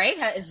nothing, right?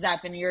 Has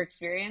that been your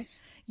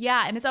experience?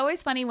 Yeah, and it's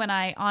always funny when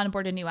I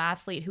onboard a new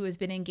athlete who has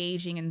been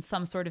engaging in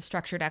some sort of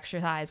structured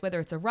exercise, whether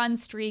it's a run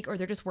streak or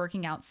they're just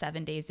working out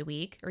 7 days a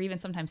week or even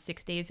sometimes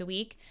 6 days a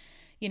week.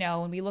 You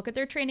know, when we look at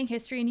their training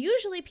history, and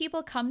usually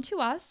people come to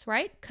us,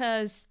 right?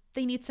 Because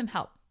they need some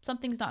help.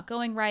 Something's not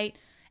going right.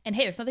 And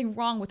hey, there's nothing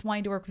wrong with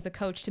wanting to work with a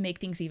coach to make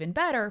things even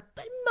better.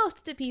 But most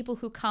of the people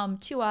who come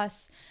to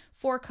us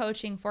for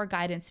coaching, for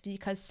guidance,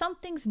 because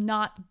something's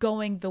not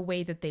going the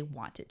way that they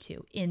want it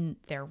to in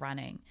their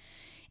running.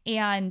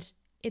 And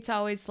it's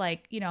always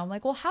like, you know, I'm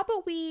like, well, how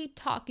about we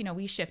talk, you know,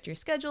 we shift your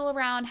schedule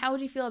around. How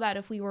would you feel about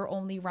if we were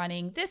only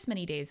running this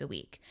many days a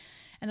week?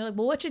 And they're like,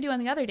 well, what should I do on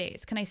the other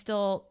days? Can I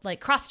still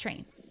like cross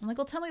train? I'm like,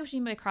 well, tell me what you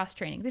mean by cross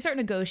training. They start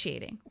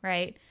negotiating,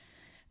 right?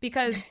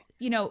 Because,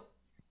 you know,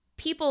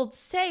 people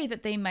say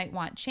that they might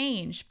want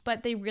change,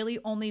 but they really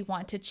only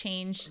want to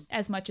change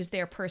as much as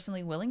they're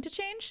personally willing to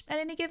change at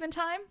any given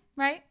time,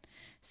 right?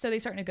 So they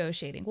start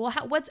negotiating. Well,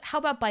 how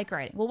about bike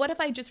riding? Well, what if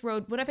I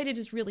did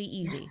just really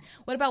easy?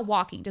 What about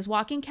walking? Does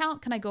walking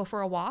count? Can I go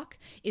for a walk?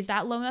 Is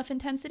that low enough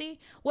intensity?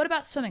 What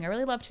about swimming? I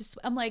really love to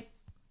I'm like,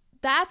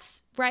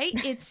 that's right.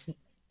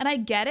 And I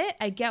get it.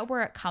 I get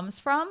where it comes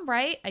from,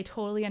 right? I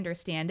totally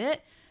understand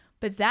it.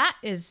 But that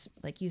is,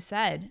 like you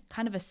said,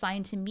 kind of a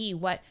sign to me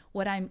what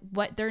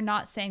they're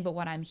not saying, but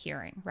what I'm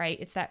hearing, right?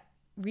 It's that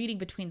reading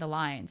between the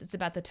lines. It's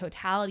about the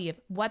totality of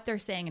what they're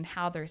saying and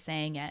how they're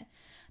saying it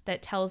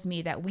that tells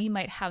me that we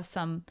might have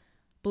some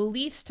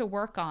beliefs to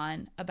work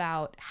on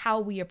about how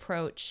we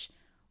approach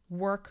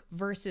work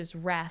versus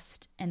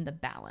rest and the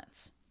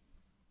balance.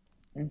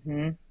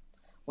 Mm-hmm.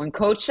 When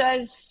coach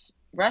says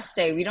rest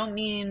day, we don't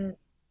mean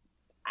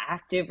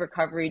active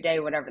recovery day,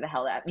 whatever the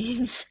hell that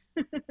means.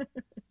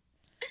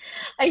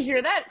 I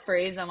hear that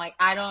phrase. I'm like,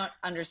 I don't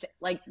understand.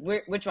 Like,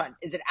 which one?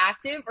 Is it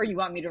active or you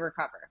want me to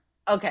recover?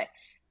 Okay,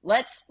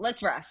 let's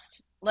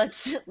rest.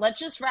 Let's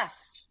just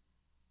rest.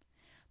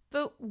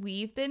 But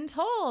we've been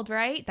told,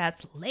 right?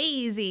 That's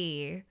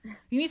lazy.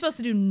 You're supposed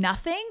to do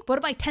nothing? What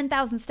about my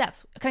 10,000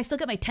 steps? Can I still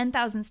get my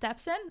 10,000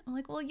 steps in? I'm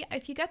like, well, yeah,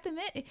 if you get them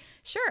in,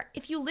 sure.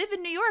 If you live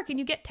in New York and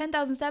you get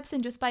 10,000 steps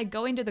in just by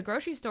going to the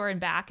grocery store and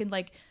back and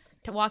like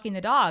to walking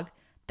the dog,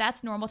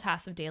 that's normal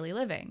tasks of daily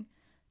living.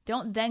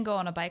 Don't then go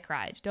on a bike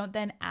ride. Don't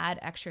then add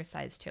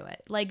exercise to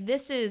it. Like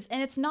this is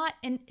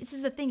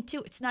the thing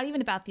too. It's not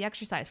even about the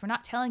exercise. We're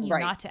not telling you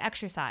not to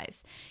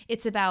exercise.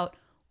 It's about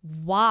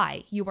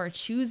why you are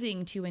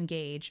choosing to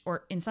engage,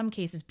 or in some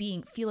cases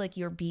feel like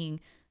you're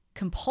being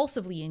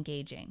compulsively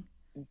engaging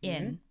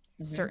in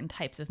certain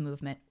types of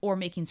movement or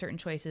making certain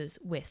choices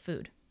with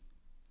food.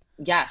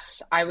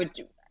 Yes, I would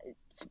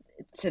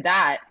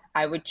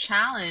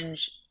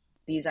challenge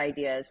these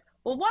ideas.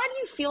 Well, why do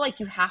you feel like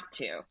you have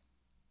to?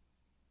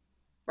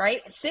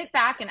 Right? Sit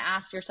back and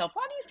ask yourself,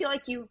 why do you feel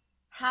like you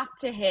have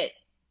to hit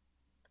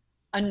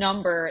a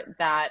number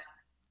that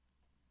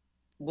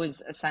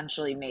was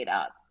essentially made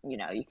up? You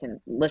know, you can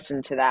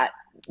listen to that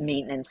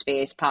maintenance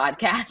based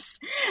podcast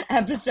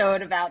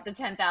episode about the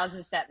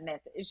 10,000 step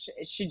myth.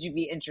 Should you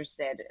be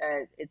interested?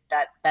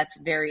 That's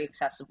very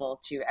accessible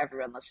to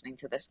everyone listening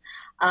to this.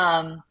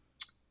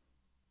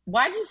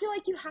 Why do you feel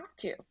like you have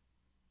to?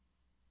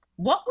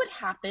 What would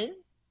happen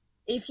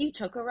if you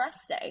took a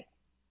rest day?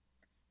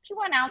 If you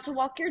went out to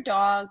walk your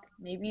dog,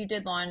 maybe you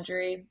did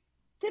laundry,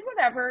 did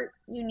whatever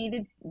you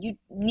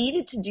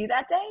needed to do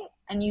that day,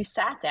 and you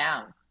sat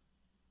down.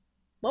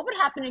 What would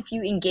happen if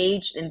you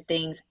engaged in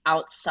things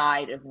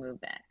outside of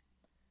movement?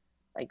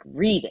 Like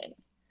reading,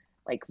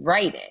 like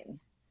writing,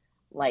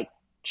 like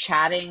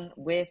chatting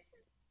with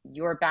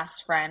your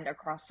best friend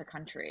across the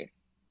country?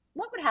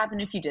 What would happen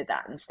if you did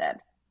that instead?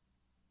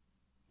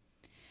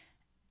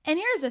 And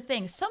here's the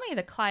thing. So many of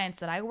the clients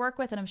that I work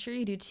with, and I'm sure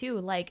you do too,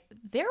 like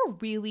they're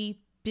really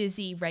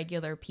busy,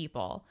 regular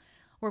people.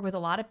 Work with a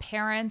lot of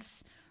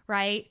parents,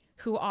 right?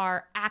 who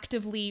are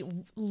actively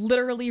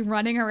literally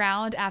running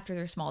around after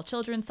their small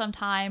children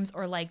sometimes,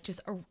 or like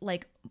just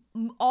like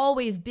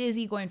always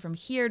busy going from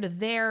here to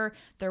there.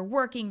 They're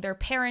working, they're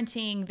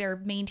parenting, they're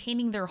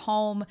maintaining their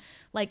home,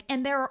 like,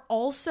 and they're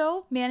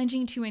also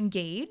managing to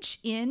engage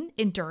in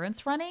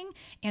endurance running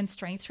and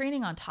strength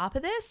training on top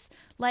of this.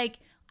 Like,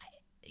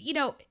 you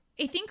know,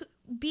 I think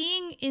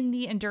being in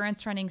the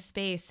endurance running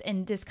space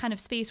and this kind of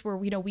space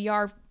where, you know, we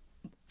are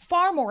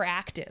far more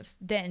active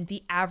than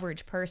the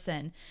average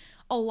person,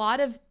 a lot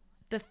of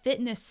the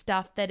fitness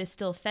stuff that is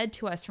still fed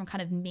to us from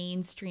kind of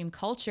mainstream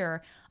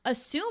culture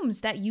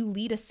assumes that you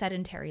lead a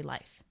sedentary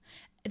life,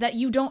 that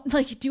you don't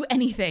like do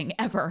anything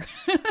ever,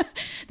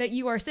 that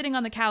you are sitting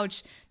on the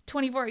couch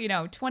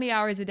 20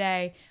 hours a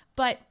day.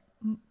 But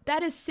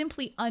that is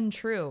simply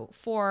untrue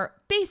for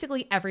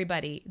basically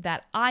everybody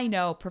that I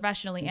know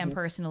professionally and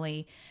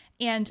personally.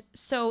 And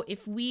so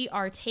if we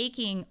are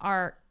taking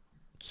our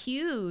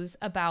cues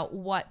about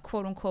what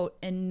quote unquote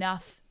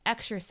enough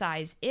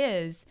exercise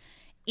is,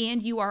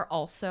 and you are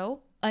also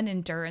an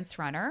endurance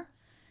runner,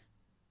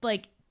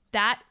 like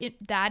that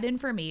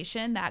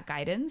information, that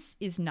guidance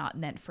is not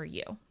meant for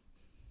you.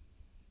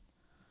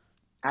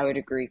 I would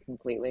agree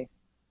completely.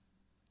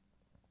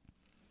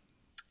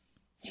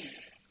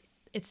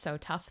 It's so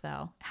tough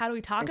though. How do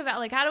we talk about,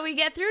 like, how do we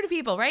get through to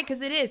people, right?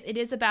 Because it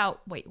is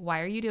about, wait,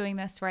 why are you doing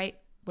this, right?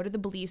 What are the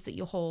beliefs that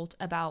you hold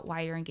about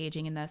why you're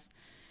engaging in this?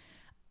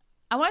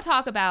 I want to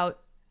talk about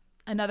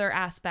another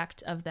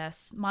aspect of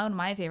this, one of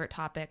my favorite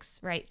topics,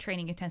 right?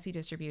 Training intensity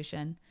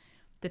distribution,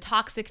 the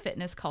toxic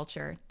fitness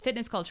culture.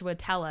 Fitness culture would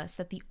tell us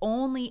that the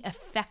only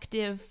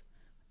effective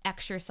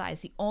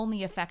exercise, the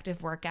only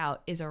effective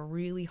workout is a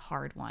really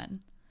hard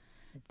one,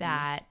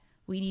 that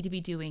we need to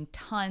be doing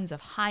tons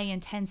of high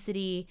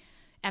intensity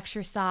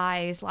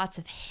exercise, lots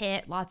of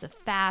HIIT, lots of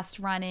fast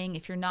running.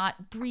 If you're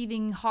not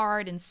breathing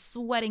hard and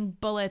sweating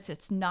bullets,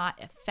 it's not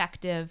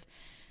effective.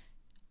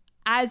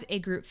 As a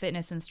group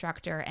fitness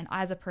instructor and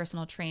as a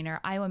personal trainer,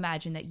 I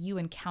imagine that you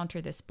encounter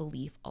this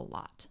belief a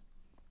lot.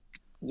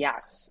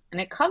 Yes.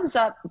 And it comes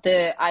up,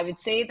 I would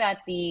say that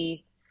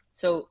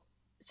so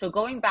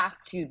going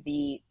back to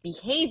the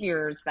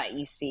behaviors that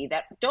you see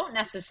that don't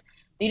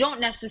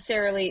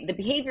necessarily, the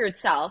behavior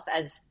itself,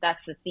 as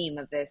that's the theme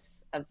of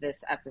this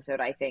episode,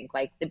 I think,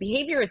 like the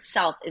behavior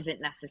itself isn't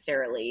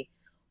necessarily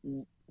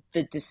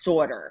the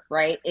disorder,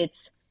 right?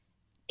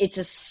 It's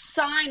a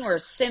sign or a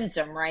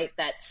symptom, right,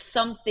 that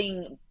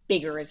something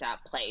bigger is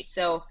at play.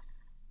 So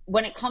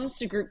when it comes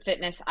to group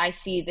fitness, I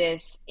see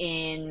this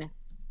in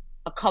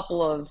a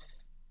couple of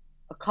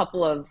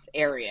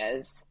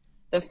areas.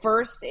 The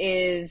first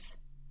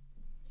is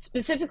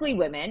specifically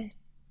women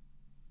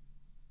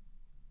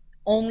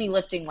only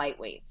lifting light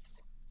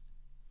weights.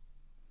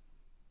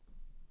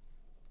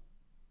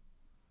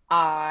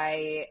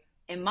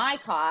 In my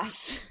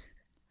class,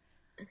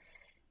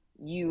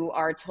 you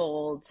are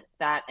told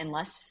that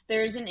unless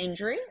there's an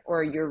injury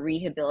or you're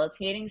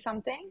rehabilitating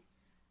something,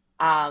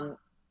 10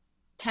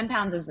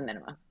 pounds is the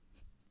minimum.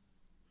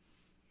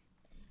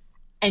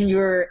 And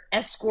you're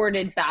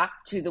escorted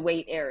back to the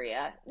weight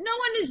area. No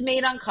one is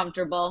made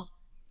uncomfortable.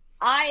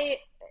 I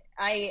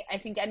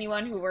think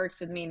anyone who works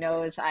with me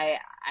knows I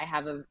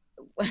have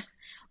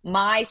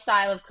my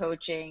style of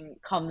coaching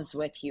comes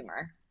with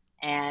humor,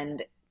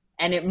 and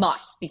it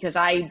must, because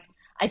I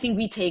think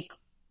we take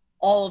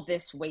all of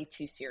this way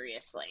too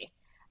seriously,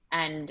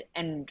 and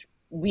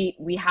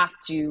we have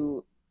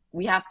to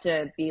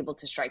be able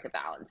to strike a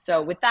balance.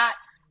 So with that,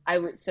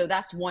 so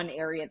that's one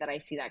area that I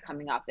see that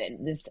coming up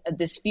in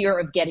this fear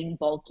of getting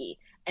bulky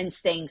and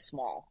staying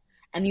small.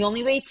 And the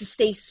only way to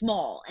stay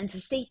small and to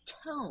stay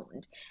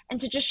toned and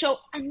to just show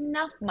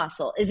enough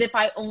muscle is if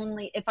I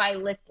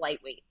lift light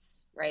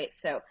weights, right?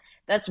 So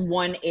that's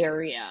one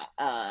area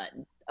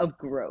of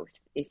growth,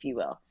 if you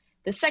will.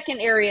 The second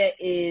area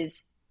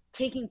is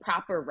taking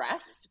proper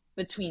rest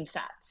between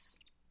sets,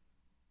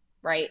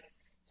 right?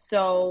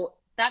 So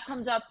that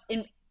comes up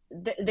in,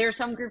 there are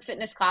some group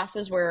fitness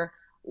classes where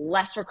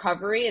less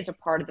recovery is a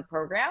part of the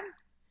program.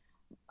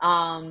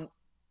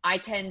 I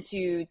tend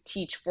to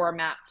teach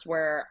formats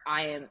where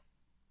I am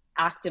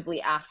actively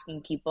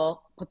asking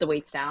people, put the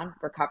weights down,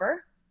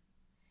 recover.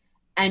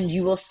 And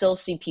you will still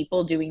see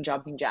people doing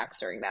jumping jacks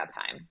during that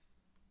time,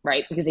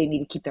 right? Because they need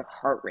to keep their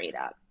heart rate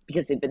up,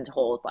 because they've been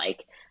told,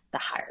 like, the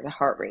higher the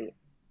heart rate,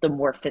 the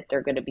more fit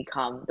they're going to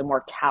become, the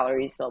more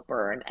calories they'll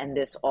burn. And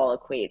this all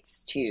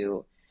equates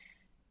to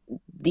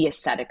the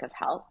aesthetic of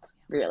health,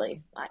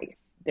 really. Like,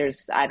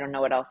 I don't know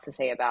what else to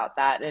say about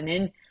that. And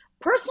in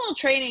personal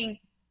training,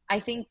 I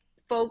think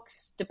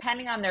folks,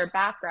 depending on their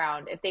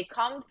background, if they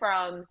come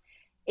from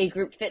a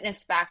group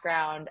fitness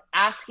background,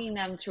 asking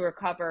them to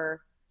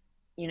recover,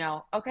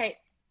 okay,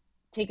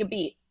 take a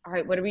beat. All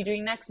right, what are we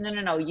doing next? No.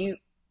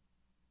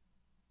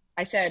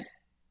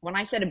 When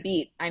I said a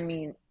beat, I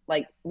mean,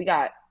 like, you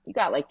got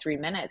like 3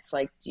 minutes.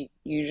 Like, do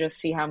you just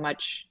see how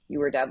much you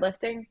were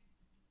deadlifting?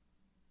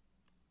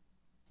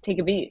 Take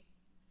a beat.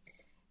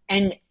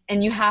 And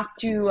you have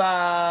to,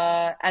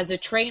 as a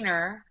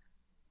trainer,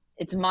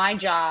 it's my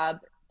job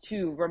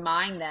to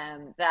remind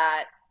them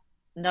that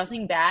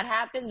nothing bad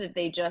happens if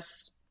they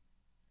just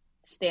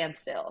stand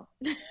still.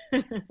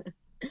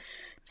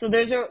 So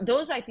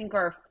those I think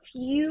are a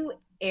few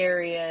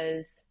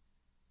areas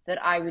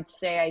that I would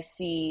say I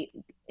see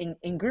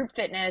in group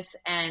fitness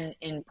and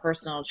in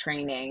personal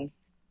training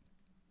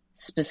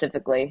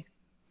specifically.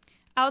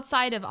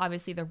 Outside of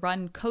obviously the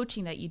run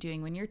coaching that you're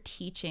doing when you're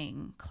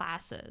teaching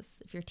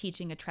classes, if you're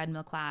teaching a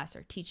treadmill class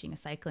or teaching a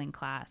cycling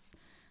class,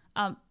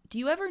 do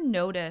you ever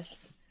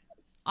notice,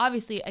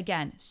 obviously,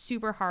 again,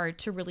 super hard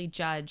to really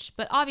judge,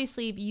 but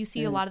obviously you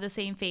see a lot of the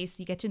same face,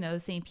 you get to know the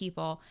same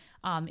people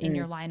in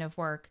your line of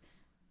work.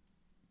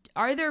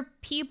 Are there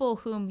people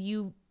whom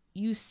you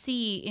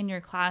see in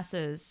your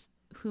classes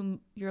whom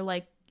you're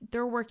like,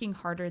 they're working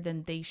harder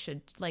than they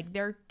should? Like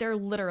they're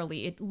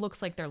literally, it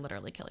looks like they're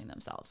literally killing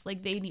themselves.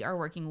 Like they are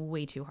working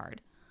way too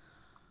hard.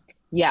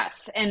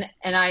 Yes, and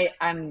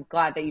I'm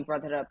glad that you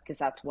brought that up because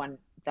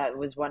that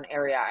was one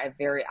area I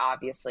very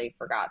obviously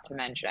forgot to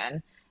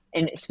mention,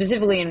 and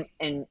specifically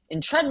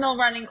in treadmill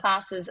running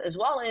classes as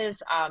well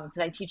as because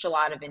I teach a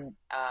lot of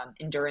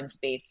endurance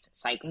based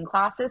cycling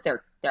classes.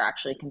 They're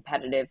actually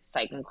competitive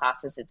cycling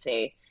classes. It's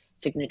a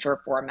signature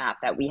format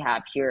that we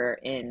have here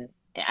in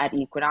at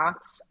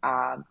Equinox,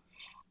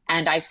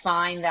 and I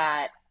find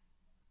that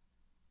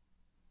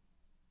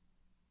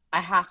I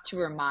have to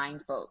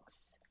remind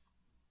folks,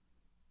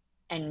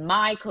 and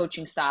my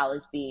coaching style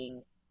is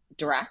being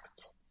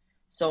direct.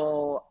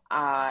 So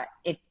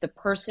if the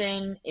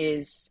person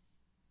is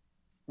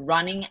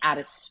running at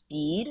a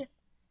speed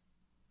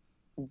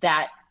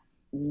that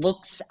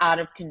looks out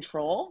of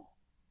control,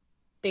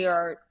 they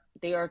are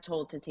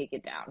told to take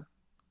it down.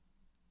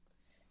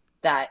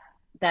 That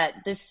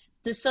this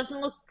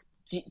doesn't look.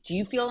 Do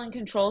you feel in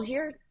control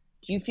here?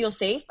 Do you feel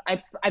safe?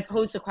 I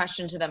pose a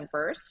question to them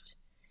first.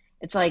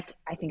 It's like,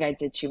 I think I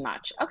did too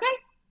much. Okay,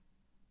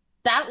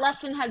 that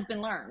lesson has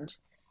been learned.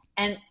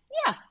 And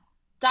yeah,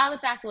 dial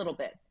it back a little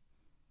bit.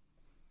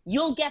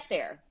 You'll get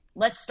there.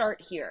 Let's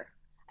start here.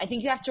 I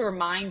think you have to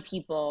remind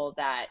people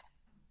that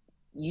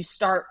you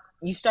start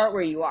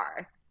where you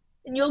are,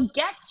 and you'll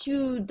get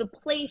to the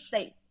place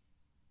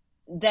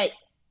that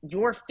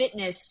your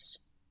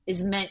fitness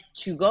is meant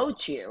to go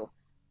to.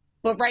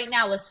 But right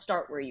now, let's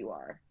start where you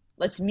are.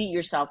 Let's meet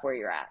yourself where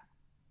you're at.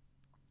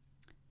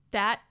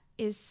 That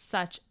is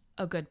such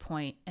a good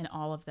point in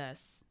all of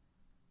this.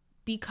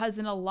 Because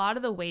in a lot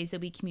of the ways that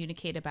we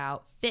communicate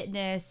about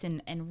fitness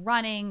and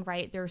running,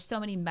 right, there are so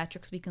many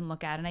metrics we can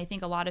look at. And I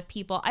think a lot of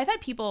people, I've had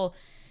people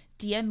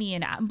DM me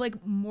and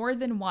like more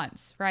than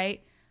once,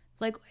 right?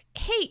 Like,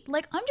 hey,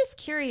 like, I'm just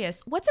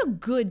curious, what's a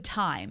good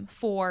time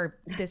for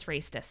this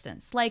race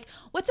distance? Like,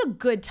 what's a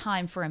good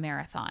time for a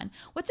marathon?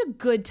 What's a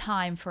good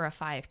time for a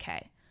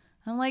 5K?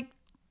 I'm like,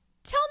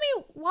 tell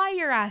me why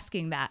you're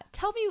asking that.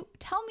 Tell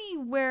me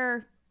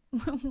where,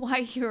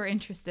 why you're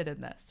interested in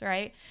this,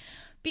 right?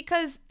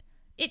 Because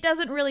it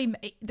doesn't really,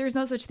 there's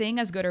no such thing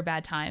as good or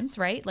bad times,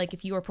 right? Like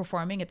if you are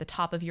performing at the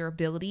top of your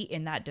ability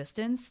in that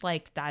distance,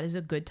 like that is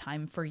a good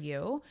time for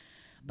you.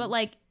 But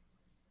like,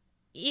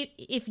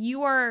 if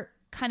you are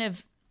kind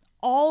of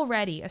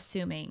already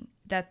assuming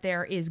that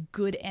there is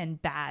good and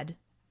bad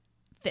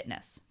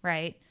fitness,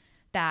 right?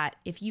 That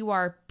if you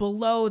are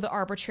below the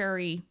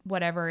arbitrary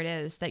whatever it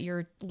is, that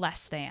you're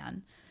less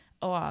than,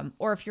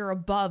 or if you're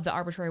above the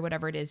arbitrary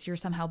whatever it is, you're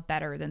somehow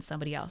better than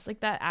somebody else.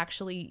 Like that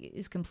actually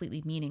is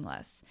completely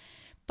meaningless.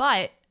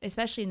 But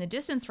especially in the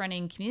distance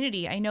running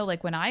community, I know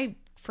like when I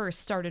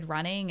first started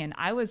running and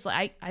I was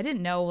like, I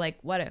didn't know like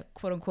what a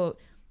quote unquote,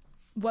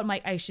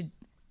 I should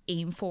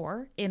aim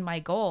for in my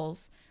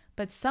goals,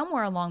 but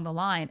somewhere along the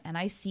line, and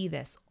I see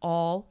this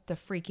all the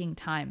freaking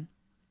time,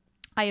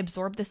 I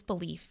absorbed this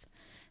belief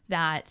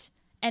that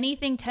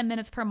anything 10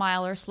 minutes per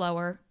mile or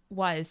slower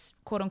was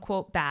quote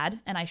unquote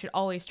bad, and I should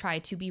always try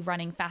to be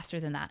running faster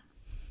than that.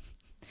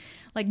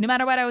 Like no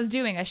matter what I was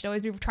doing, I should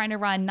always be trying to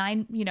run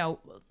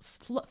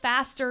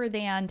faster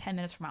than 10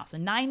 minutes per mile. So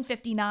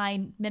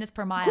 9:59 minutes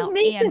per mile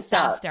and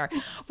faster,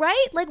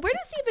 right? Like where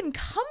does this even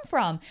come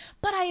from?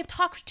 But I have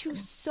talked to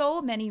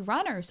so many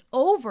runners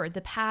over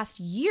the past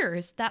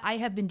years that I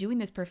have been doing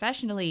this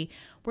professionally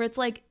where it's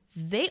like,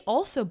 they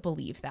also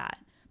believe that.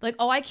 Like,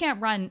 oh, I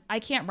can't run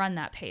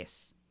that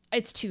pace.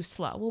 It's too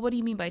slow. Well, what do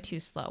you mean by too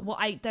slow? Well,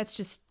 that's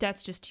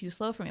just too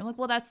slow for me. I'm like,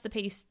 well, that's the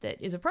pace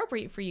that is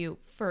appropriate for you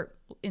for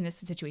in this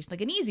situation,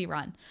 like an easy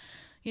run,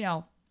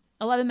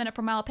 11 minute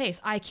per mile pace.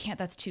 I can't,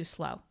 that's too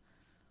slow.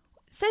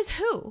 Says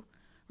who,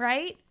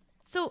 right?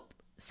 So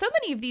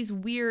many of these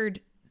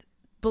weird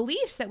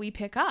beliefs that we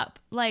pick up,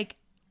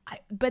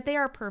 but they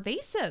are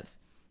pervasive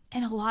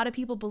and a lot of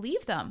people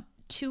believe them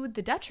to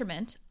the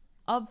detriment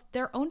of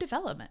their own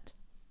development.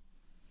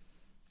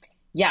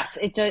 Yes,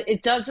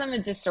 it does them a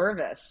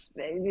disservice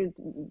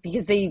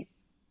because they,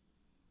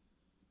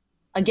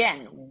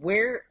 again,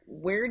 where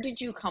did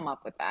you come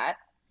up with that?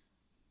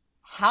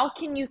 How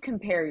can you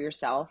compare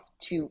yourself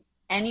to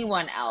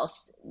anyone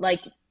else?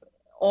 Like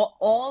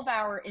all of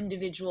our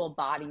individual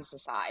bodies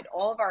aside,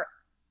 all of our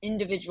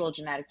individual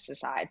genetics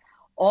aside,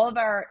 all of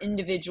our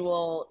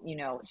individual,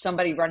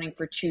 somebody running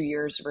for 2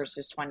 years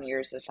versus 20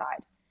 years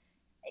aside,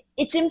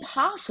 it's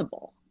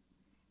impossible.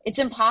 It's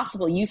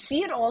impossible. You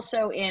see it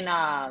also in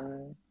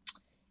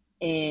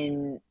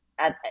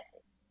at,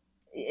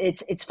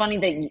 it's funny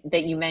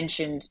that you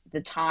mentioned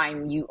the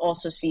time. You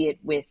also see it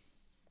with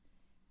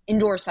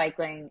indoor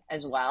cycling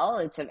as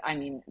well. I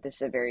mean,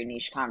 this is a very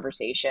niche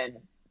conversation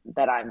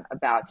that I'm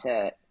about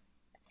to.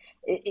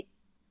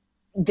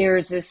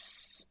 There's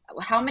this.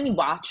 How many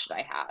watch should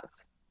I have?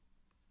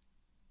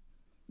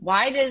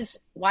 Why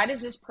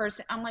does this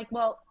person? I'm like,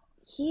 well,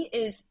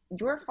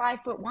 you're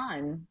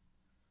 5'1",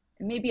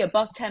 maybe a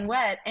buck 10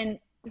 wet, and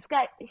this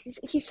guy he's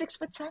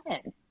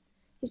 6'7".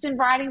 He's been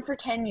riding for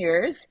 10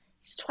 years.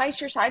 He's twice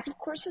your size. Of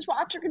course, his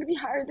watts are going to be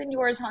higher than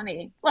yours,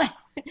 honey. Like,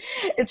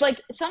 it's like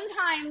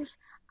sometimes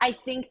I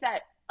think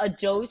that a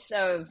dose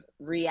of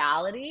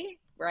reality,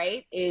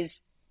 right,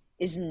 is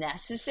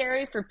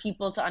necessary for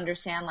people to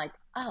understand. Like,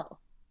 oh,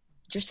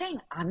 you're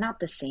saying I'm not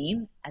the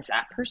same as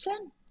that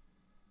person?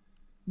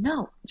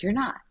 No, you're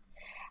not.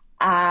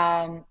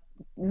 Um,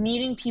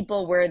 Meeting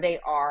people where they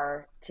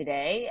are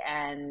today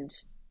and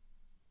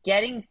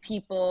getting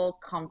people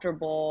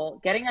comfortable,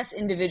 getting us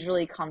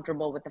individually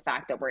comfortable with the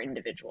fact that we're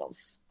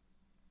individuals.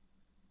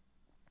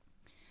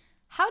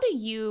 How do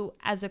you,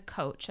 as a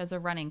coach, as a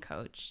running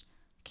coach,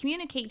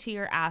 communicate to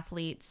your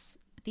athletes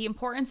the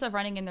importance of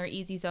running in their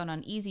easy zone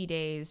on easy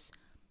days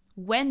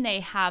when they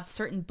have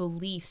certain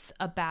beliefs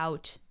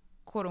about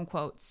quote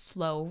unquote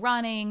slow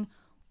running,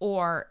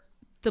 or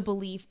the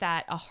belief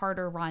that a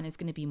harder run is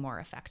going to be more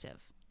effective?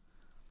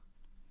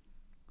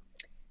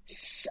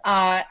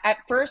 At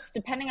first,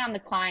 depending on the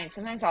client,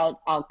 sometimes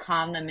I'll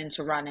con them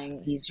into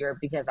running easier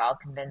because I'll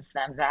convince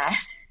them that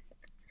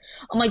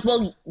I'm like,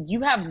 well,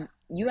 you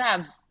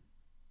have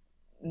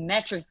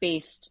metric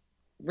based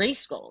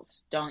race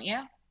goals, don't you?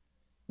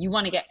 You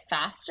want to get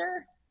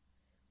faster?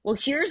 Well,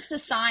 here's the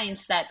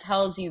science that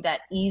tells you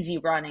that easy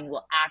running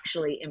will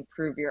actually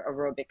improve your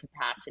aerobic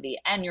capacity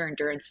and your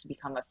endurance to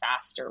become a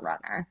faster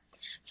runner.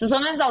 So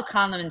sometimes I'll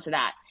con them into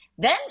that.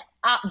 Then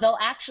they'll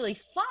actually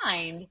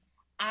find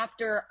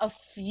after a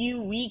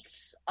few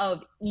weeks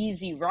of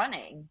easy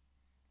running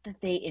that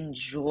they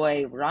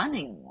enjoy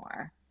running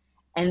more.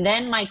 And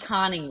then my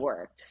conning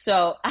worked.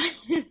 So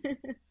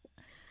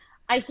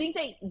I think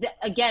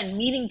again,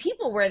 meeting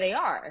people where they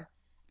are.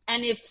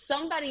 And if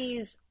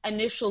somebody's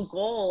initial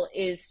goal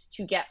is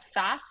to get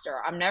faster,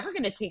 I'm never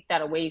going to take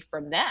that away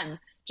from them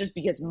just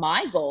because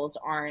my goals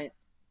aren't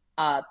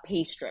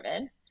pace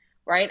driven,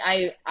 right?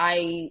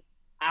 I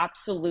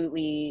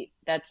absolutely,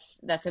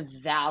 that's a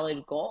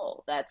valid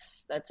goal.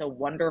 That's a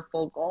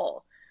wonderful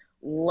goal.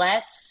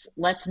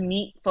 Let's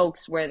meet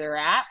folks where they're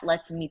at.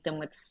 Let's meet them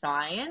with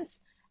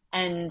science,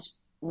 and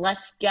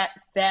let's get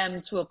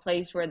them to a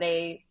place where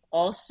they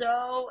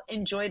also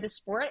enjoy the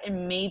sport,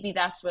 and maybe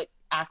that's what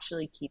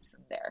actually keeps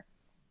them there.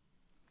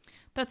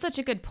 That's such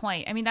a good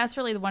point. I mean, that's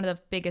really one of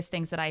the biggest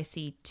things that I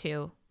see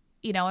too.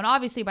 And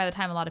obviously by the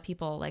time a lot of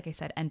people, like I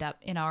said, end up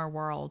in our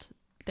world,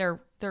 they're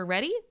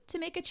ready to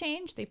make a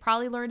change. They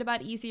probably learned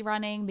about easy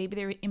running. Maybe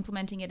they're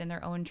implementing it in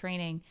their own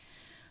training.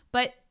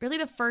 But really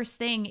the first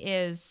thing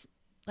is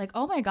like,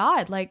 oh my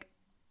God, like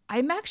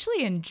I'm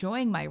actually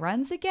enjoying my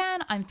runs again.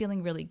 I'm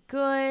feeling really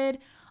good.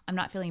 I'm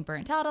not feeling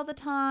burnt out all the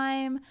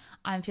time.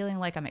 I'm feeling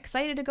like I'm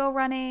excited to go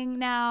running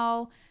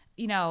now.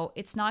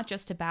 It's not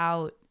just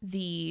about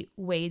the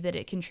way that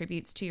it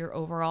contributes to your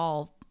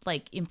overall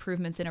like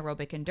improvements in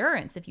aerobic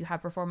endurance if you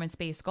have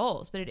performance-based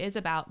goals, but it is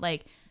about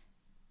like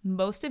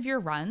most of your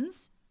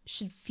runs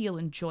should feel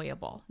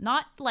enjoyable.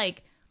 Not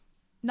like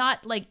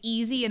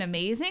easy and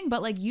amazing,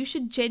 but like you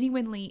should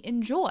genuinely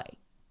enjoy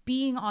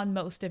being on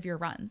most of your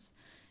runs.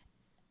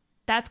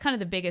 That's kind of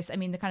the biggest,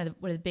 one of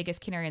the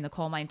biggest canary in the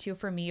coal mine too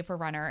for me, if a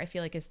runner, I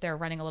feel like is they're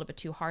running a little bit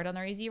too hard on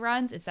their easy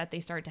runs, is that they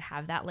start to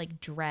have that like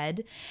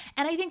dread.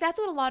 And I think that's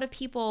what a lot of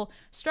people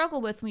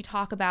struggle with when we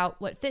talk about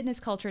what fitness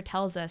culture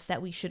tells us,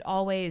 that we should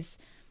always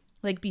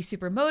like be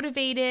super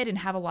motivated and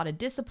have a lot of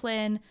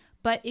discipline.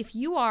 But if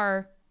you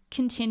are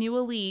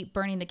continually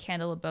burning the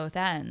candle at both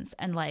ends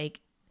and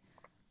like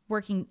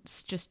working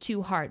just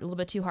too hard, a little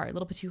bit too hard, a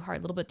little bit too hard,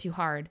 a little bit too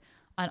hard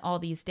on all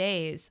these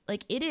days,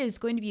 like it is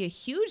going to be a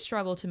huge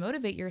struggle to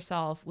motivate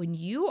yourself when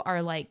you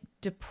are like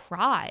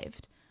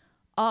deprived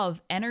of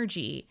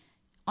energy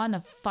on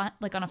a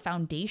on a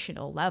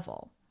foundational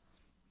level.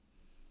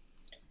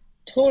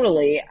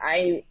 Totally.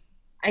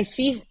 I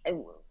see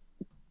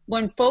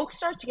when folks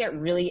start to get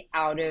really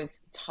out of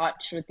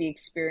touch with the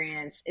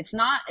experience, it's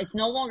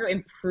no longer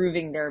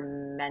improving their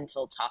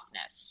mental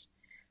toughness,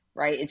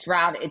 right? It's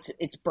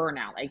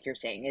burnout, like you're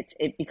saying.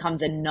 It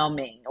becomes a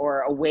numbing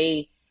or a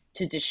way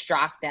to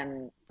distract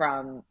them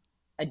from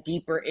a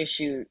deeper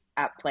issue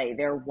at play,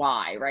 their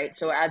why, right?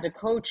 So as a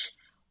coach,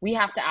 we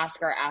have to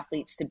ask our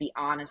athletes to be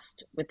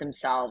honest with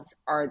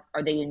themselves. Are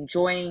they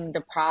enjoying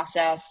the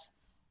process?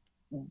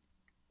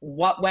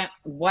 What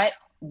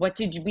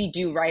did we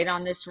do right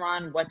on this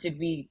run? What did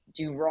we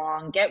do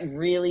wrong? Get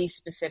really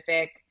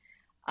specific.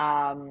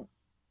 It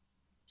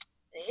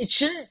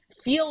shouldn't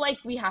feel like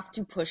we have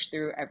to push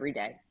through every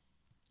day.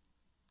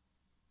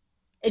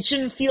 It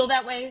shouldn't feel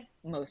that way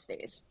most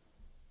days.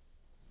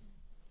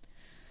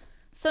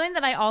 Something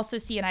that I also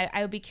see, and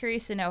I would be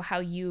curious to know how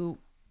you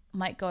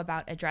might go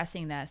about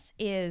addressing this,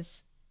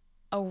 is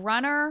a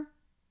runner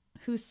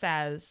who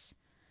says,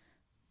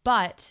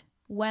 but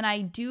when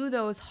I do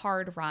those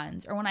hard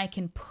runs or when I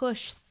can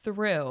push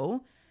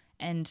through,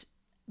 and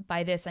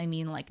by this I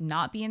mean like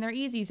not be in their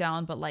easy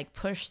zone, but like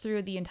push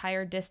through the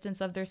entire distance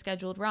of their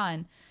scheduled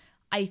run,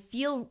 I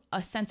feel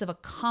a sense of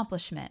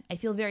accomplishment. I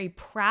feel very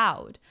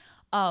proud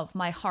of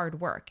my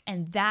hard work.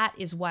 And that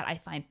is what I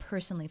find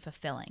personally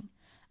fulfilling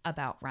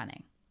about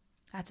running.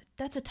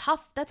 That's a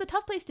tough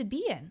place to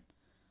be in.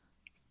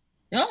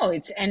 No,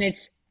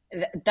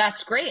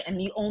 that's great. And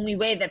the only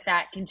way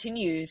that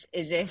continues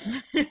is if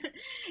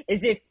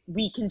is if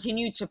we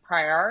continue to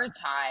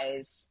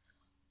prioritize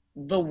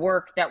the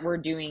work that we're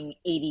doing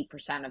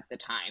 80% of the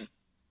time.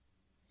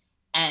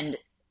 And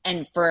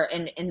in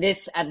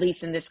this, at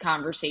least in this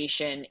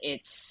conversation,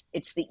 it's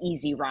the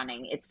easy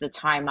running, it's the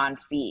time on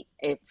feet,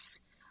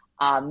 it's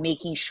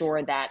making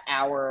sure that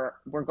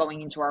we're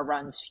going into our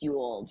runs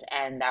fueled,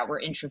 and that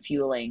we're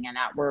intrafueling, and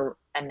that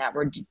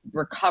we're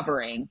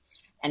recovering,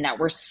 and that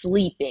we're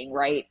sleeping,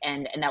 right,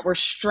 and that we're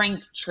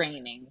strength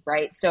training,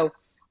 right. So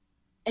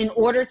in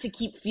order to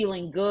keep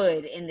feeling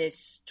good in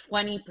this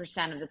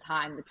 20% of the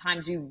time, the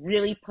times we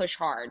really push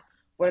hard,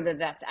 whether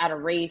that's at a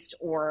race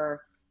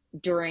or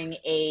during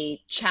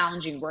a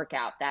challenging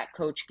workout that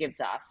coach gives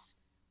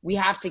us, we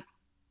have to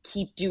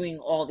keep doing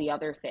all the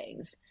other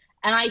things.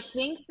 And I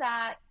think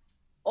that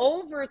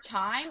over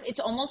time, it's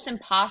almost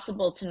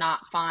impossible to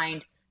not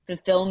find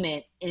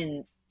fulfillment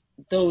in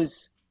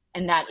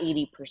that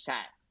 80%.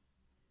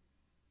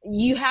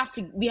 We have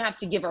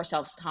to give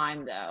ourselves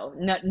time, though.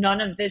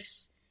 None of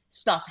this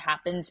stuff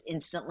happens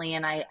instantly.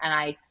 And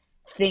I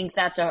think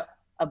that's a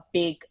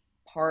big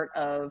part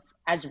of,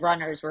 as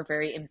runners, we're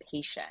very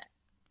impatient.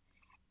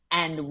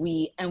 And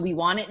we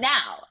want it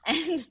now.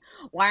 And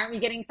why aren't we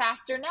getting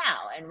faster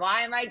now? And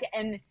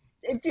and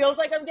it feels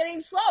like I'm getting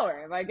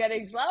slower. Am I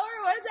getting slower?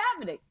 What's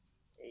happening?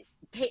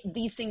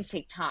 These things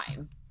take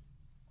time.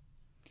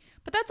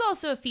 But that's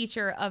also a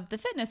feature of the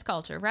fitness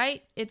culture,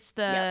 right? It's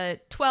the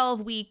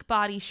 12-week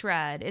body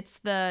shred. It's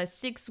the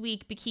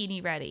 6-week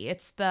bikini ready.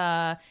 It's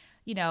the,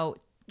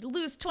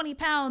 lose 20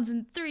 pounds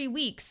in 3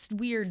 weeks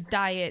weird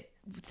diet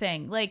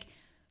thing. Like,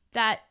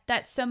 that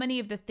so many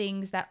of the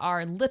things that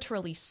are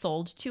literally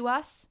sold to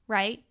us,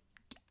 right?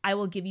 I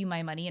will give you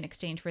my money in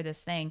exchange for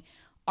this thing,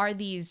 are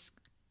these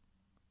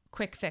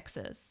quick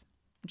fixes,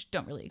 which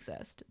don't really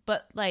exist,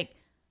 but like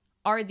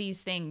are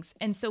these things.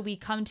 And so we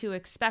come to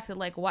expect it,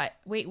 like, what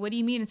do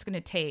you mean it's going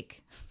to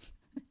take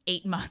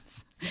 8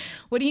 months?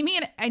 What do you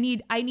mean I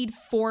need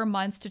 4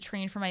 months to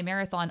train for my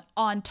marathon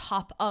on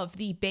top of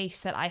the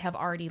base that I have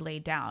already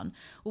laid down?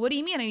 What do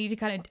you mean I need to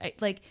kind of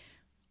like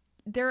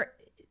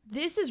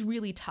this is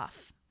really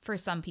tough for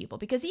some people,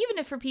 because even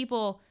if for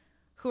people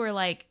who are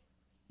like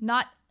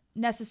not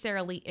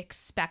necessarily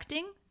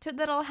expecting that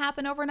it'll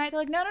happen overnight, they're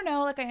like,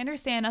 no, like I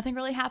understand, nothing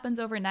really happens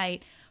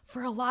overnight.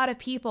 For a lot of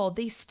people,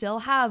 they still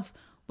have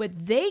what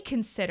they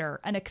consider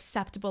an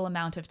acceptable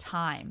amount of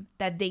time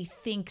that they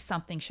think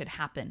something should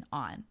happen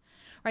on,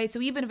 right? So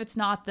even if it's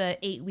not the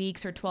 8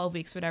 weeks or 12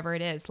 weeks, whatever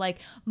it is, like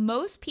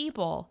most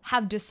people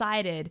have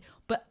decided,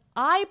 but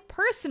I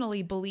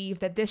personally believe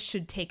that this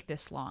should take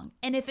this long.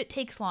 And if it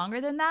takes longer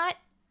than that,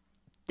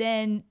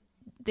 then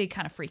they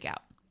kind of freak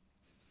out.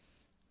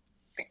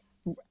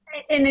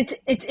 And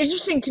it's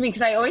interesting to me,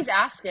 because I always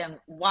ask him,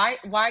 why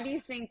do you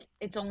think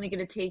it's only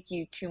going to take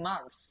you 2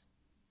 months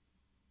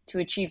to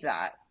achieve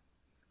that?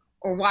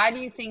 Or why do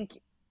you think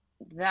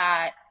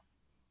that,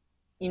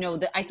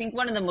 I think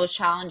one of the most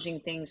challenging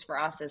things for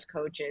us as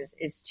coaches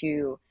is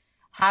to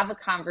have a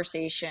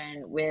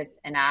conversation with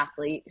an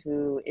athlete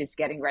who is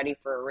getting ready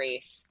for a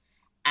race,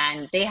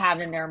 and they have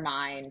in their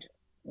mind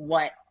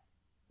what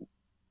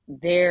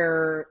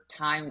their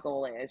time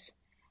goal is.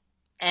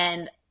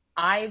 And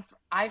I've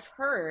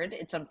heard,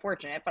 it's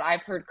unfortunate, but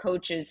I've heard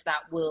coaches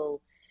that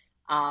will,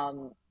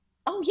 oh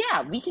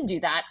yeah, we can do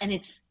that. And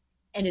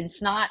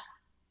it's not,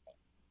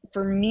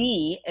 for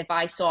me, if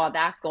I saw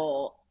that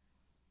goal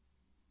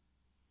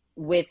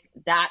with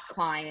that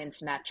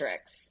client's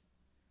metrics,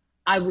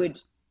 I would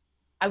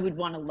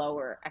want to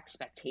lower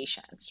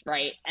expectations,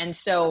 right? And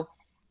so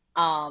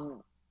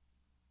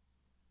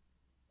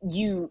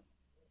you,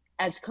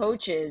 as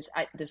coaches,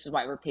 this is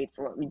why we're paid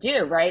for what we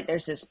do, right?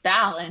 There's this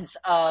balance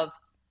of,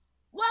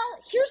 well,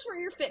 here's where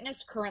your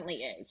fitness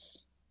currently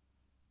is.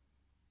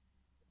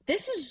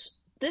 This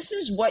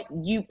is what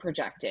you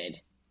projected.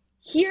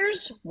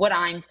 Here's what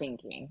I'm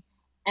thinking.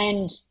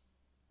 And,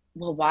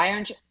 well, why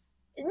aren't you?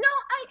 No,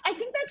 I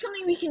think that's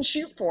something we can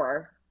shoot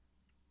for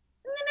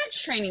in the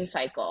next training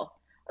cycle.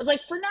 I was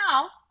like, for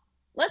now,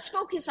 let's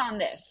focus on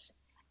this.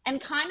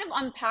 And kind of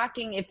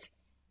unpacking, if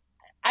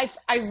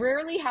I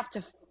rarely have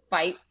to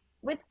fight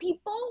with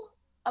people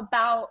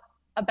about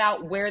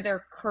where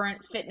their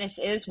current fitness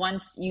is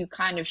once you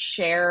kind of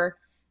share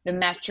the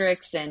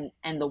metrics and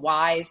the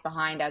whys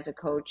behind. As a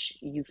coach,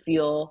 you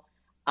feel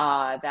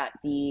that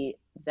the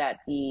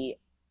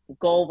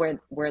goal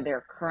where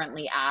they're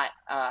currently at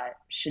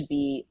should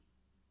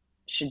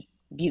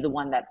be the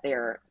one that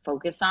they're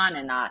focused on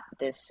and not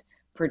this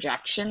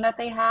projection that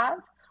they have.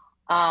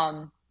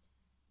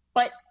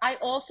 But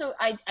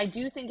I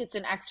do think it's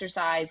an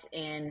exercise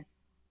in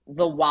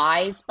the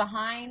whys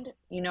behind,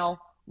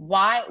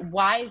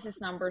 why is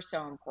this number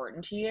so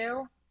important to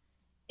you?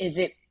 Is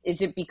it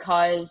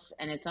because,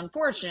 and it's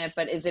unfortunate,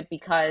 but is it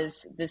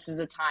because this is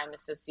the time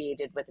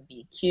associated with a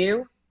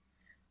BQ,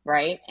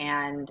 right?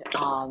 And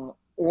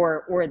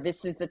or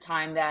this is the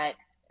time that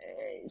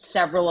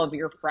several of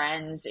your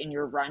friends in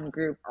your run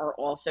group are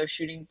also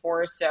shooting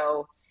for,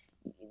 so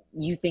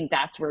you think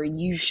that's where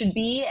you should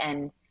be,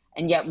 and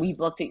yet we've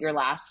looked at your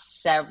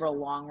last several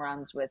long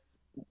runs with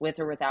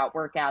or without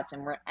workouts,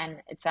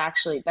 and it's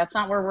actually, that's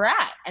not where we're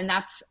at, and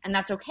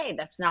that's okay.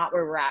 That's not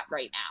where we're at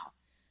right now.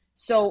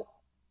 So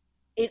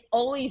it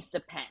always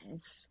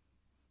depends,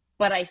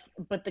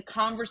 but the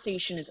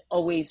conversation is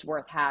always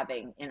worth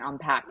having in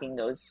unpacking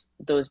those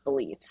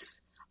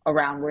beliefs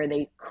around where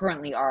they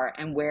currently are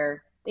and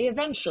where they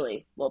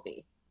eventually will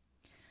be.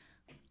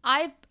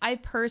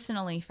 I've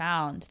personally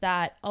found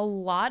that a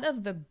lot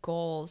of the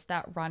goals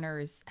that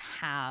runners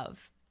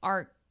have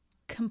are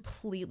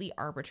completely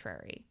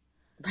arbitrary.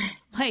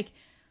 Like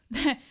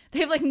they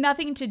have like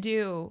nothing to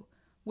do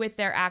with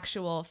their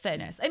actual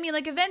fitness. I mean,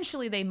 like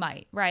eventually they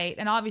might, right?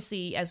 And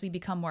obviously as we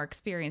become more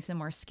experienced and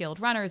more skilled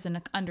runners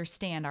and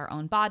understand our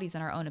own bodies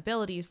and our own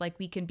abilities, like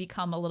we can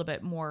become a little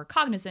bit more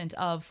cognizant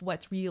of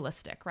what's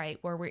realistic, right?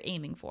 Where we're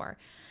aiming for.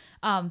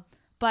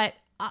 But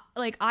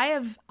like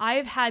I've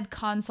had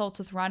consults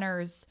with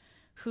runners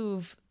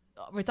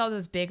with all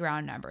those big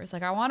round numbers.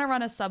 Like I want to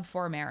run a sub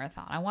 4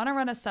 marathon.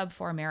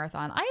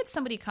 I had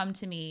somebody come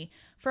to me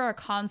for a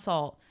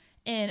consult,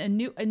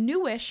 and a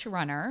newish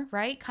runner,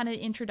 right? Kind of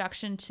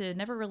introduction to,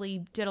 never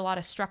really did a lot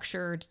of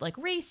structured like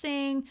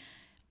racing,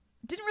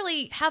 didn't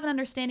really have an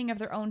understanding of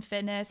their own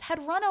fitness,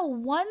 had run a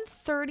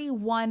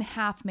 1:31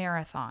 half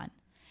marathon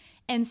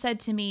and said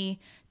to me,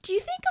 "Do you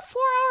think a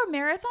 4-hour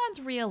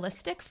marathon's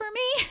realistic for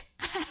me?"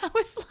 And I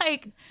was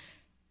like,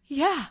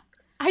 "Yeah,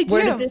 I do."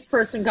 Where did this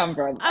person come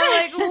from?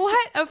 I'm like,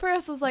 what? A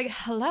person was like,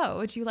 "Hello,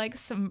 would you like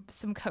some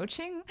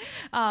coaching?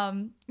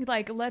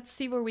 Like, let's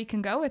see where we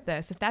can go with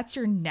this. If that's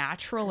your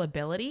natural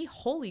ability,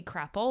 holy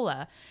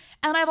crapola."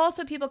 And I've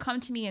also people come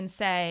to me and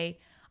say,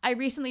 "I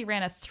recently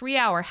ran a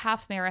 3-hour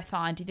half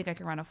marathon. Do you think I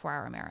can run a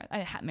 4-hour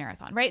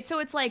marathon?" Right? So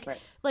it's like, right.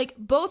 Like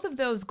both of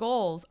those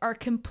goals are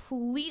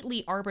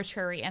completely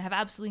arbitrary and have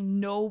absolutely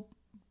no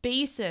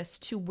basis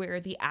to where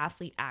the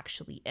athlete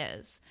actually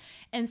is.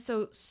 And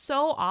so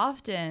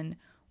often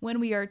when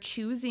we are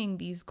choosing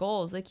these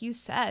goals, like you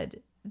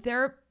said,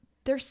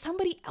 there's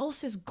somebody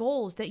else's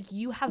goals that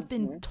you have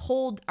been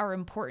told are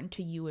important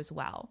to you as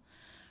well,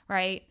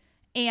 right?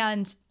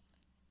 And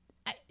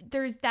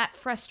there's that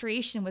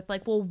frustration with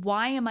like, well,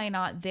 why am I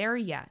not there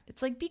yet?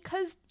 It's like,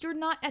 because you're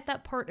not at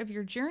that part of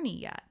your journey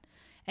yet.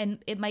 And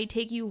it might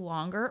take you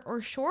longer or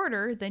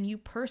shorter than you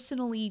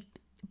personally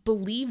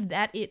believe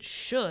that it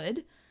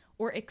should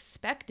or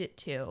expect it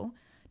to.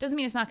 Doesn't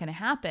mean it's not going to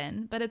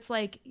happen, but it's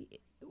like,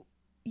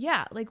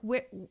 yeah, like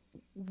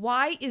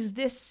why is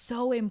this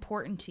so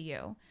important to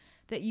you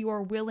that you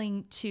are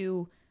willing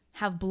to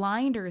have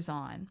blinders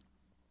on,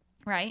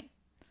 right?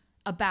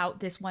 About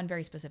this one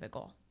very specific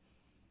goal.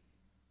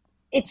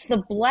 It's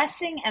the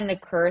blessing and the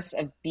curse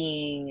of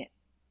being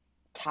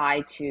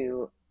tied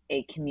to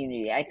a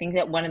community. I think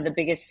that one of the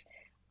biggest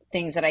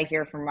things that I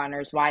hear from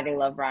runners, why they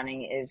love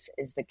running, is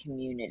the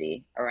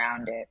community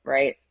around it,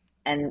 right?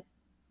 And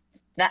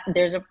that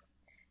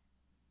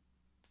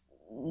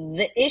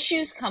the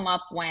issues come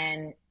up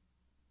when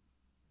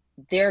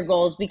their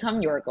goals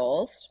become your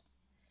goals.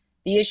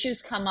 The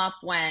issues come up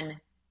when,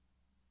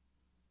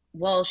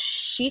 well,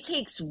 she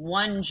takes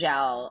one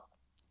gel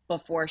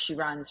before she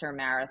runs her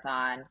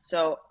marathon.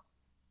 So,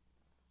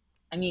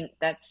 I mean,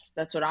 that's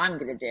what I'm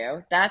going to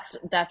do.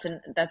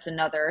 That's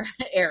another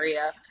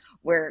area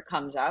where it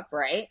comes up,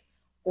 right?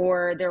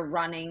 Or they're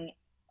running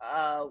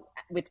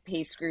with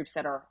pace groups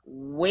that are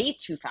way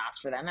too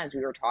fast for them, as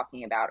we were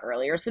talking about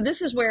earlier. So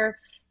this is where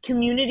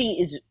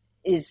community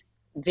is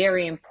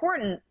very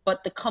important,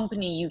 but the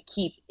company you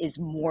keep is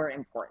more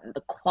important.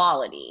 The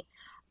quality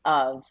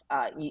of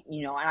and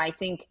I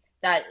think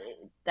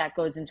that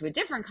goes into a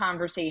different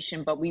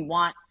conversation, but we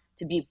want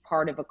to be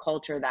part of a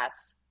culture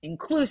that's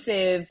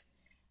inclusive,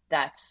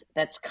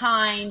 that's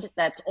kind,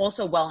 that's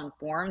also well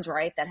informed,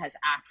 right? That has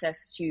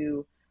access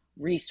to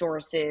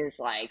resources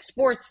like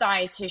sports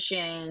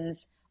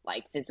dietitians,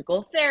 like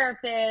physical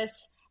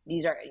therapists.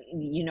 These are,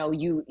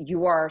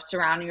 you are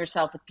surrounding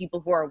yourself with people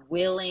who are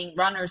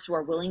runners who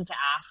are willing to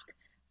ask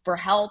for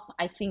help.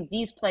 I think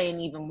these play an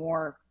even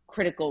more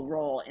critical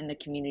role in the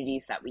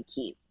communities that we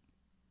keep.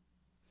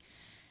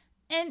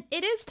 And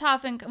it is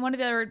tough. And one of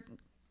the other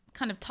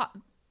kind of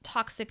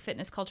toxic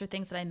fitness culture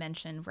things that I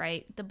mentioned,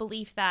 right? The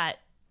belief that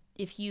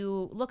if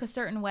you look a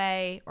certain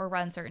way or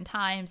run certain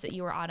times, that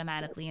you are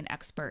automatically an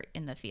expert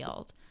in the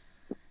field.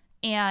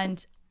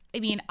 And I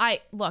mean,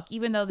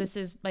 even though this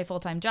is my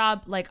full-time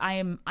job, like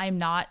I'm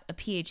not a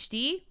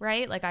PhD,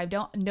 right? Like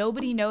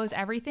nobody knows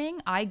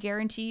everything. I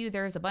guarantee you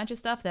there's a bunch of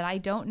stuff that I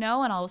don't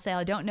know, and I'll say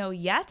I don't know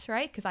yet,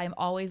 right? Because I'm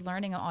always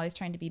learning, I'm always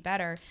trying to be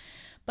better.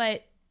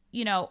 But,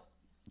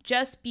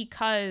 just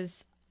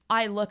because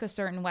I look a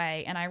certain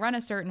way and I run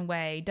a certain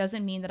way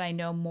doesn't mean that I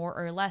know more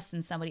or less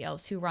than somebody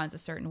else who runs a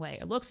certain way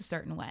or looks a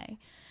certain way.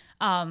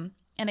 And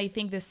I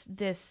think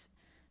this,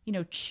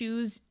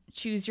 choose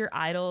your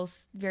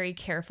idols very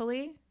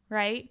carefully,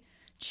 right?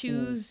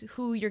 Choose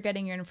who you're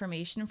getting your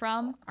information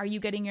from. Are you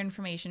getting your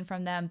information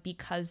from them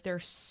because they're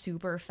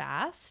super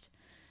fast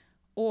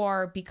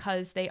or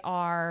because they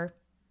are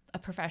a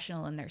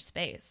professional in their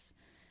space?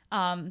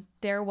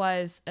 There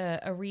was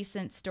a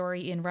recent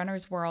story in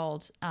Runner's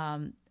World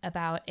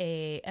about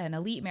an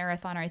elite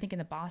marathoner, I think in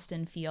the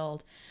Boston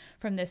field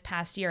from this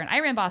past year. And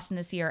I ran Boston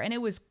this year, and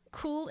it was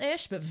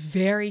cool-ish, but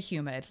very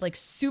humid, like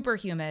super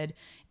humid,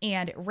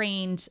 and it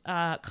rained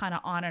kind of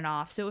on and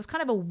off. So it was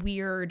kind of a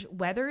weird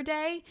weather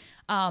day.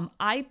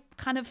 I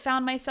kind of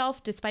found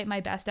myself, despite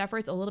my best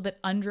efforts, a little bit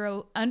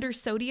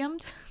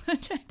under-sodiumed,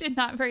 which I did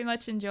not very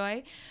much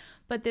enjoy.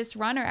 But this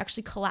runner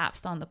actually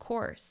collapsed on the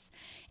course.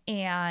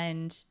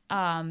 And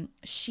I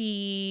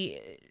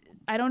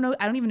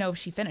don't even know if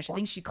she finished. I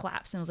think she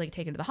collapsed and was like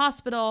taken to the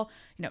hospital.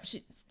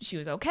 She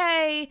was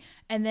okay.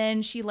 And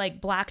then she like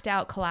blacked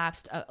out,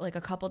 collapsed like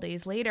a couple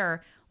days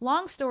later.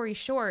 Long story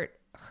short,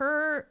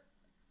 her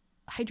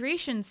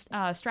hydration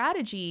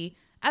strategy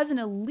as an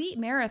elite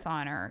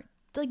marathoner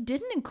like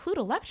didn't include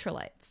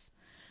electrolytes.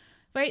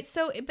 Right.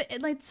 So,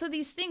 so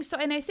these things. So,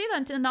 and I say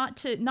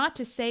that not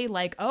to say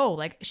like, oh,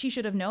 like she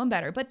should have known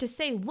better, but to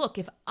say, look,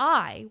 if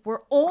I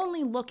were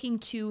only looking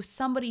to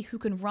somebody who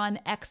can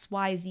run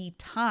XYZ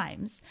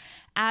times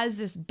as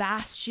this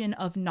bastion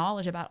of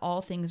knowledge about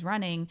all things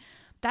running,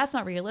 that's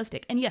not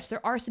realistic. And yes,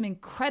 there are some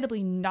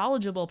incredibly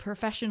knowledgeable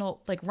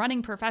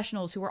running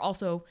professionals who are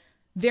also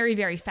very,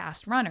 very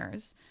fast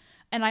runners.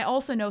 And I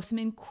also know some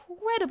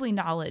incredibly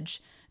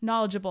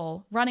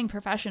knowledgeable running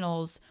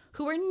professionals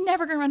who are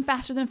never going to run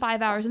faster than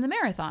 5 hours in the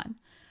marathon,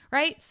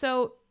 right?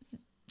 So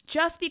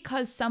just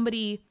because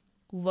somebody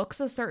looks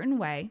a certain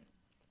way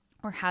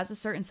or has a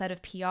certain set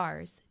of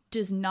PRs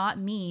does not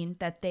mean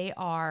that they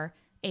are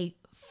a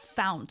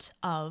fount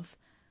of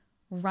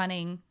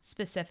running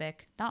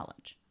specific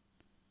knowledge.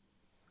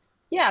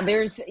 Yeah,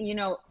 there's,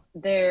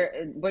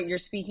 what you're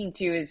speaking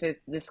to is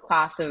this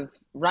class of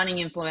running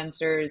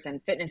influencers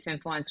and fitness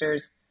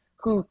influencers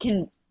who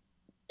can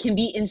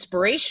be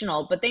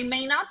inspirational, but they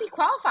may not be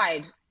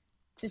qualified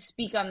to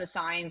speak on the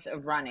science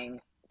of running.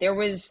 There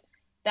was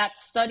that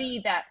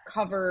study that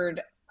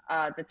covered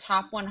the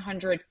top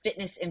 100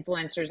 fitness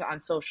influencers on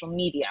social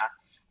media,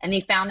 and they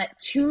found that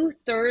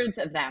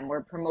 2/3 of them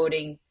were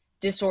promoting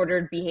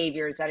disordered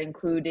behaviors that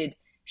included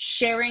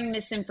sharing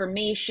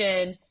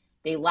misinformation,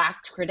 they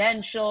lacked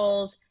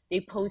credentials, they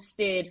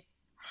posted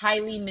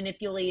highly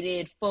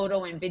manipulated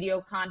photo and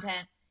video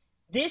content.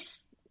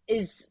 This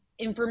is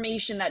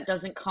information that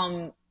doesn't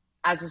come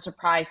as a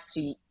surprise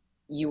to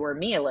you or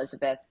me,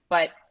 Elizabeth,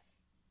 but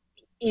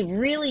it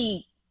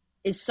really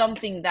is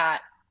something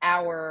that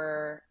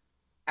our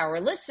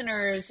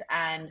listeners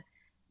and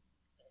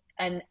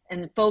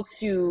folks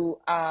who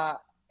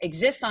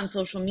exist on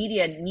social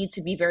media need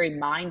to be very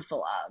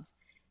mindful of.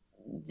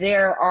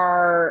 There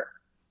are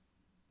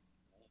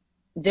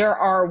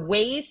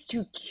ways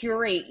to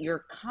curate your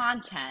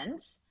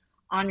content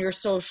on your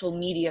social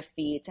media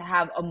feed to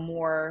have a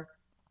more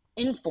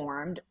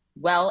informed,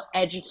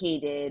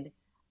 well-educated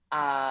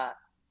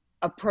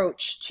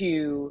approach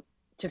to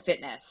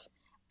fitness.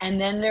 And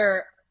then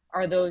there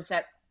are those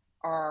that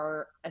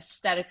are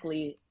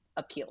aesthetically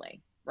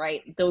appealing,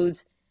 right?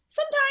 Those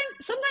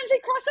sometimes they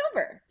cross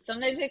over.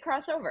 Sometimes they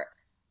cross over.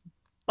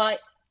 But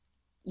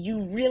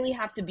you really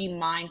have to be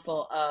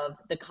mindful of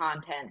the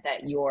content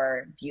that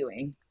you're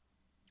viewing.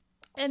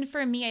 And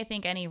for me, I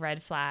think any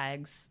red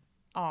flags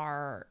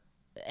are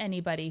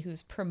anybody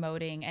who's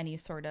promoting any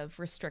sort of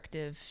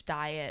restrictive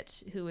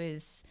diet, who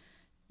is,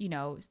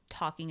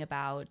 talking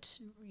about,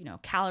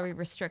 calorie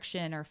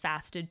restriction or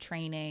fasted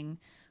training,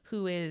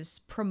 who is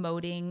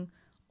promoting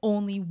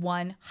only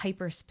one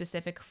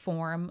hyper-specific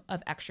form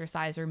of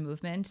exercise or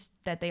movement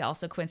that they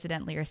also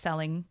coincidentally are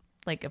selling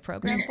like a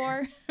program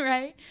for,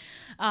 right?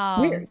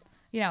 Weird.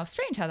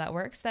 Strange how that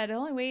works. That the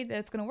only way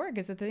that's going to work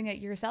is the thing that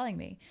you're selling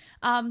me.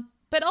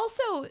 But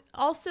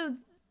also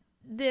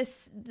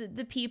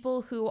the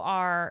people who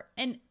are,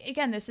 and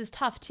again, this is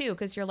tough too,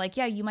 because you're like,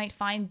 yeah, you might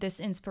find this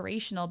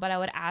inspirational, but I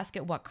would ask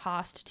at what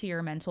cost to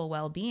your mental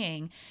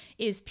well-being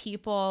is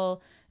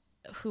people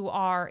who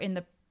are in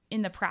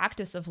the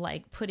practice of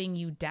like putting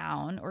you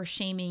down or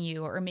shaming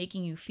you or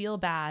making you feel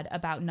bad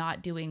about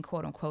not doing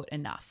quote unquote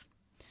enough.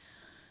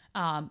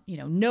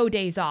 No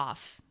days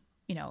off,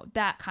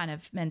 that kind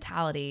of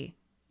mentality.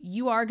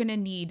 You are going to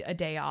need a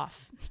day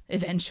off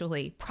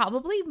eventually,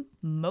 probably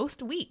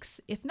most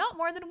weeks, if not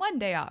more than one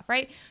day off,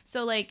 right?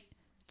 So like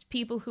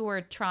people who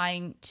are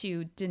trying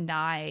to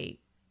deny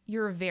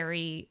your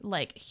very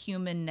like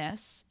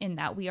humanness, in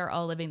that we are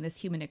all living this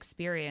human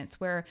experience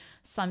where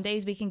some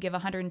days we can give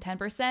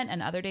 110%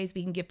 and other days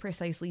we can give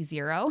precisely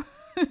 0,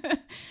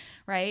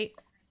 right?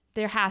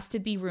 There has to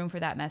be room for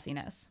that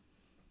messiness.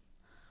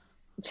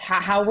 It's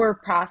how we're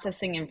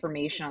processing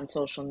information on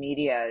social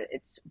media.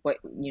 It's what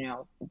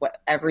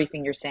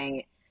everything you're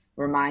saying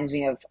reminds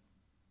me of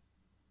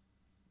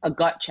a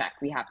gut check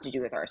we have to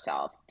do with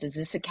ourselves. Does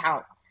this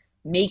account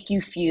make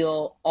you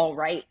feel all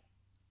right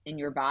in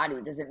your body?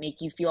 Does it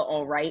make you feel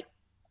all right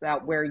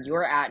about where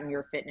you're at in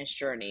your fitness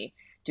journey?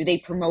 Do they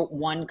promote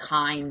one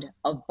kind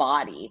of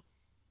body?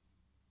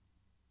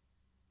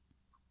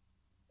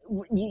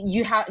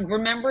 You have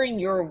remembering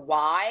your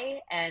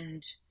why,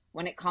 and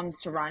when it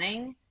comes to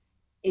running,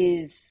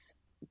 is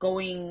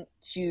going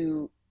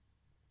to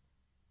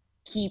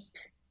keep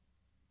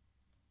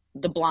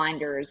the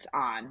blinders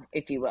on,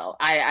 if you will.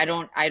 I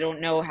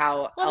don't know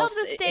how. Well, it helps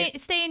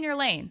us stay in your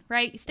lane,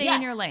 right? Stay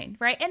in your lane,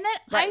 right? And that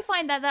right. I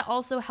find that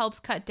also helps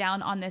cut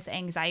down on this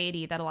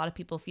anxiety that a lot of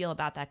people feel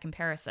about that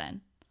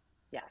comparison.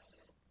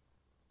 Yes.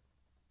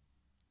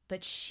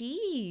 But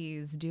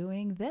she's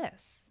doing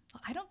this.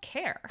 I don't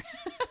care.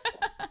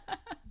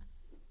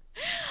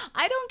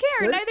 I don't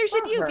care. Good Neither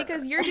should you, her.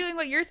 because you're doing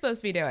what you're supposed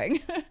to be doing.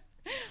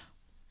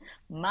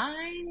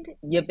 Mind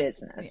your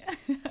business.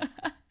 Yeah.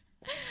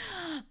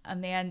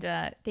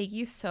 Amanda, thank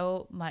you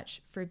so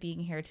much for being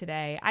here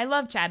today. I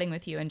love chatting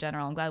with you in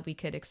general. I'm glad we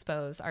could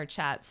expose our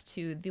chats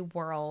to the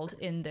world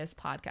in this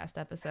podcast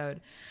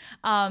episode.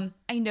 I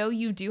know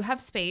you do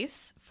have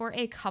space for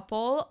a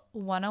couple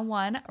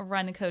one-on-one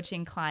run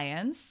coaching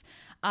clients.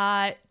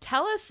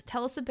 Tell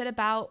us a bit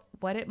about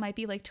what it might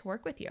be like to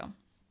work with you.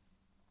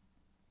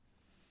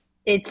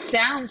 It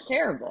sounds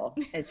terrible.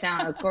 It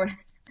sounds, according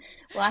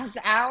last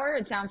hour,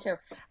 it sounds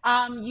terrible.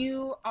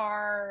 You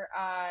are,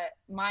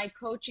 my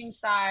coaching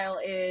style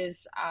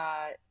is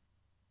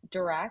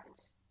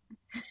direct.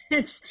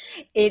 It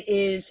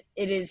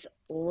is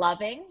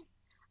loving.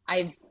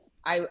 I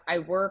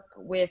work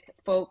with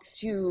folks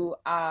who,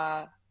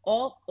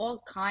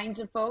 all kinds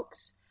of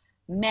folks,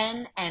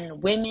 men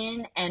and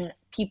women and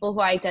people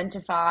who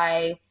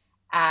identify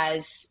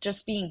as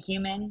just being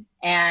human,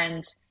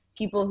 and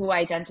people who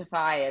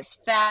identify as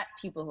fat,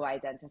 people who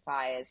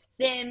identify as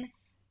thin,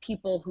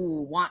 people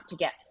who want to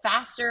get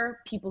faster,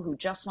 people who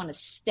just want to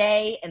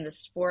stay in the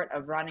sport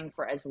of running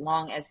for as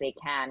long as they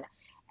can.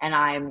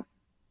 And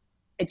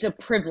it's a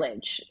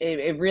privilege.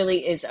 It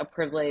really is a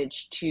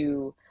privilege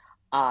to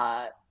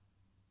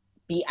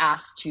be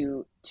asked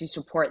to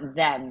support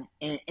them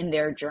in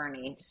their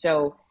journey.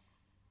 So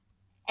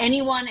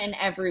anyone and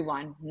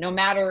everyone, no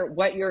matter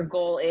what your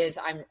goal is,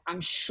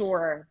 I'm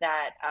sure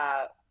that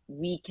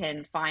we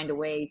can find a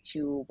way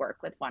to work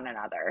with one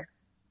another.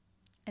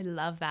 I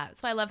love that.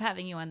 That's why I love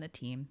having you on the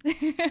team.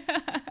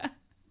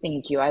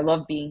 Thank you. I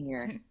love being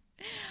here.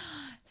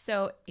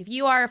 So if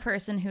you are a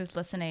person who's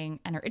listening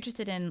and are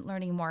interested in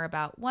learning more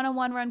about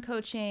one-on-one run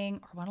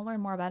coaching, or want to learn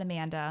more about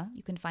Amanda,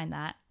 you can find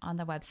that on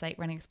the website,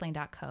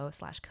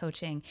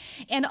 runningexplained.co/coaching.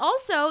 And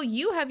also,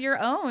 you have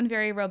your own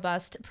very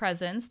robust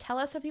presence. Tell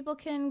us how people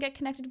can get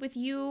connected with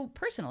you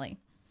personally.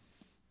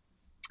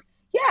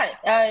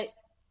 Yeah.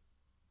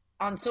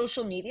 On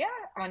social media,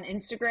 on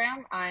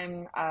Instagram,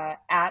 I'm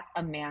at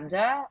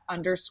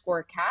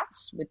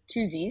Amanda_Katz with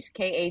 2 Z's,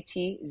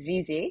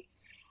 Katzz.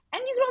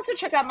 And you can also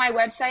check out my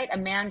website,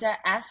 Amanda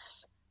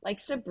S,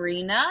 like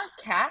Sabrina,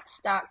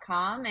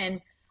 Katz.com.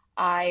 And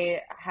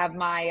I have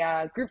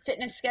my group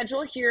fitness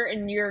schedule here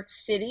in New York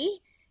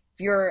City,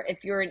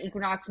 if you're an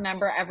Equinox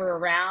member ever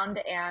around.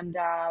 And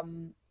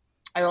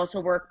I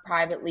also work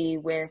privately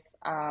with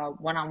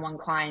one-on-one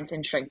clients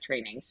in strength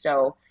training.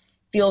 So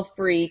feel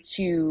free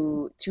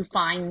to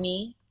find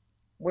me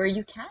where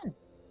you can.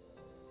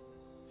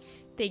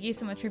 Thank you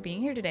so much for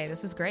being here today.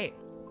 This was great.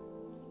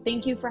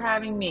 Thank you for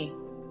having me.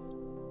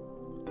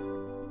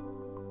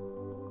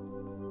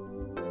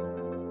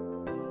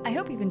 I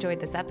hope you've enjoyed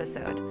this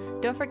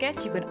episode. Don't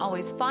forget, you can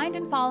always find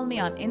and follow me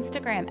on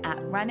Instagram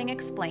at Running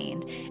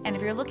Explained. And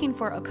if you're looking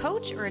for a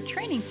coach or a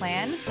training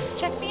plan,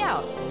 check me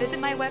out.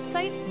 Visit my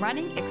website,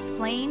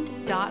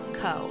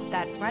 runningexplained.co.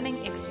 That's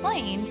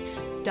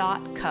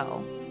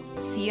runningexplained.co.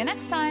 See you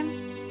next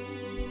time.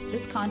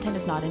 This content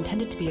is not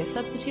intended to be a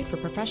substitute for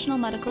professional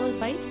medical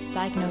advice,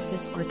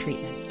 diagnosis, or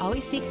treatment.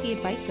 Always seek the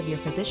advice of your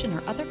physician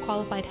or other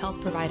qualified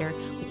health provider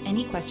with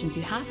any questions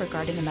you have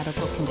regarding a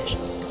medical condition.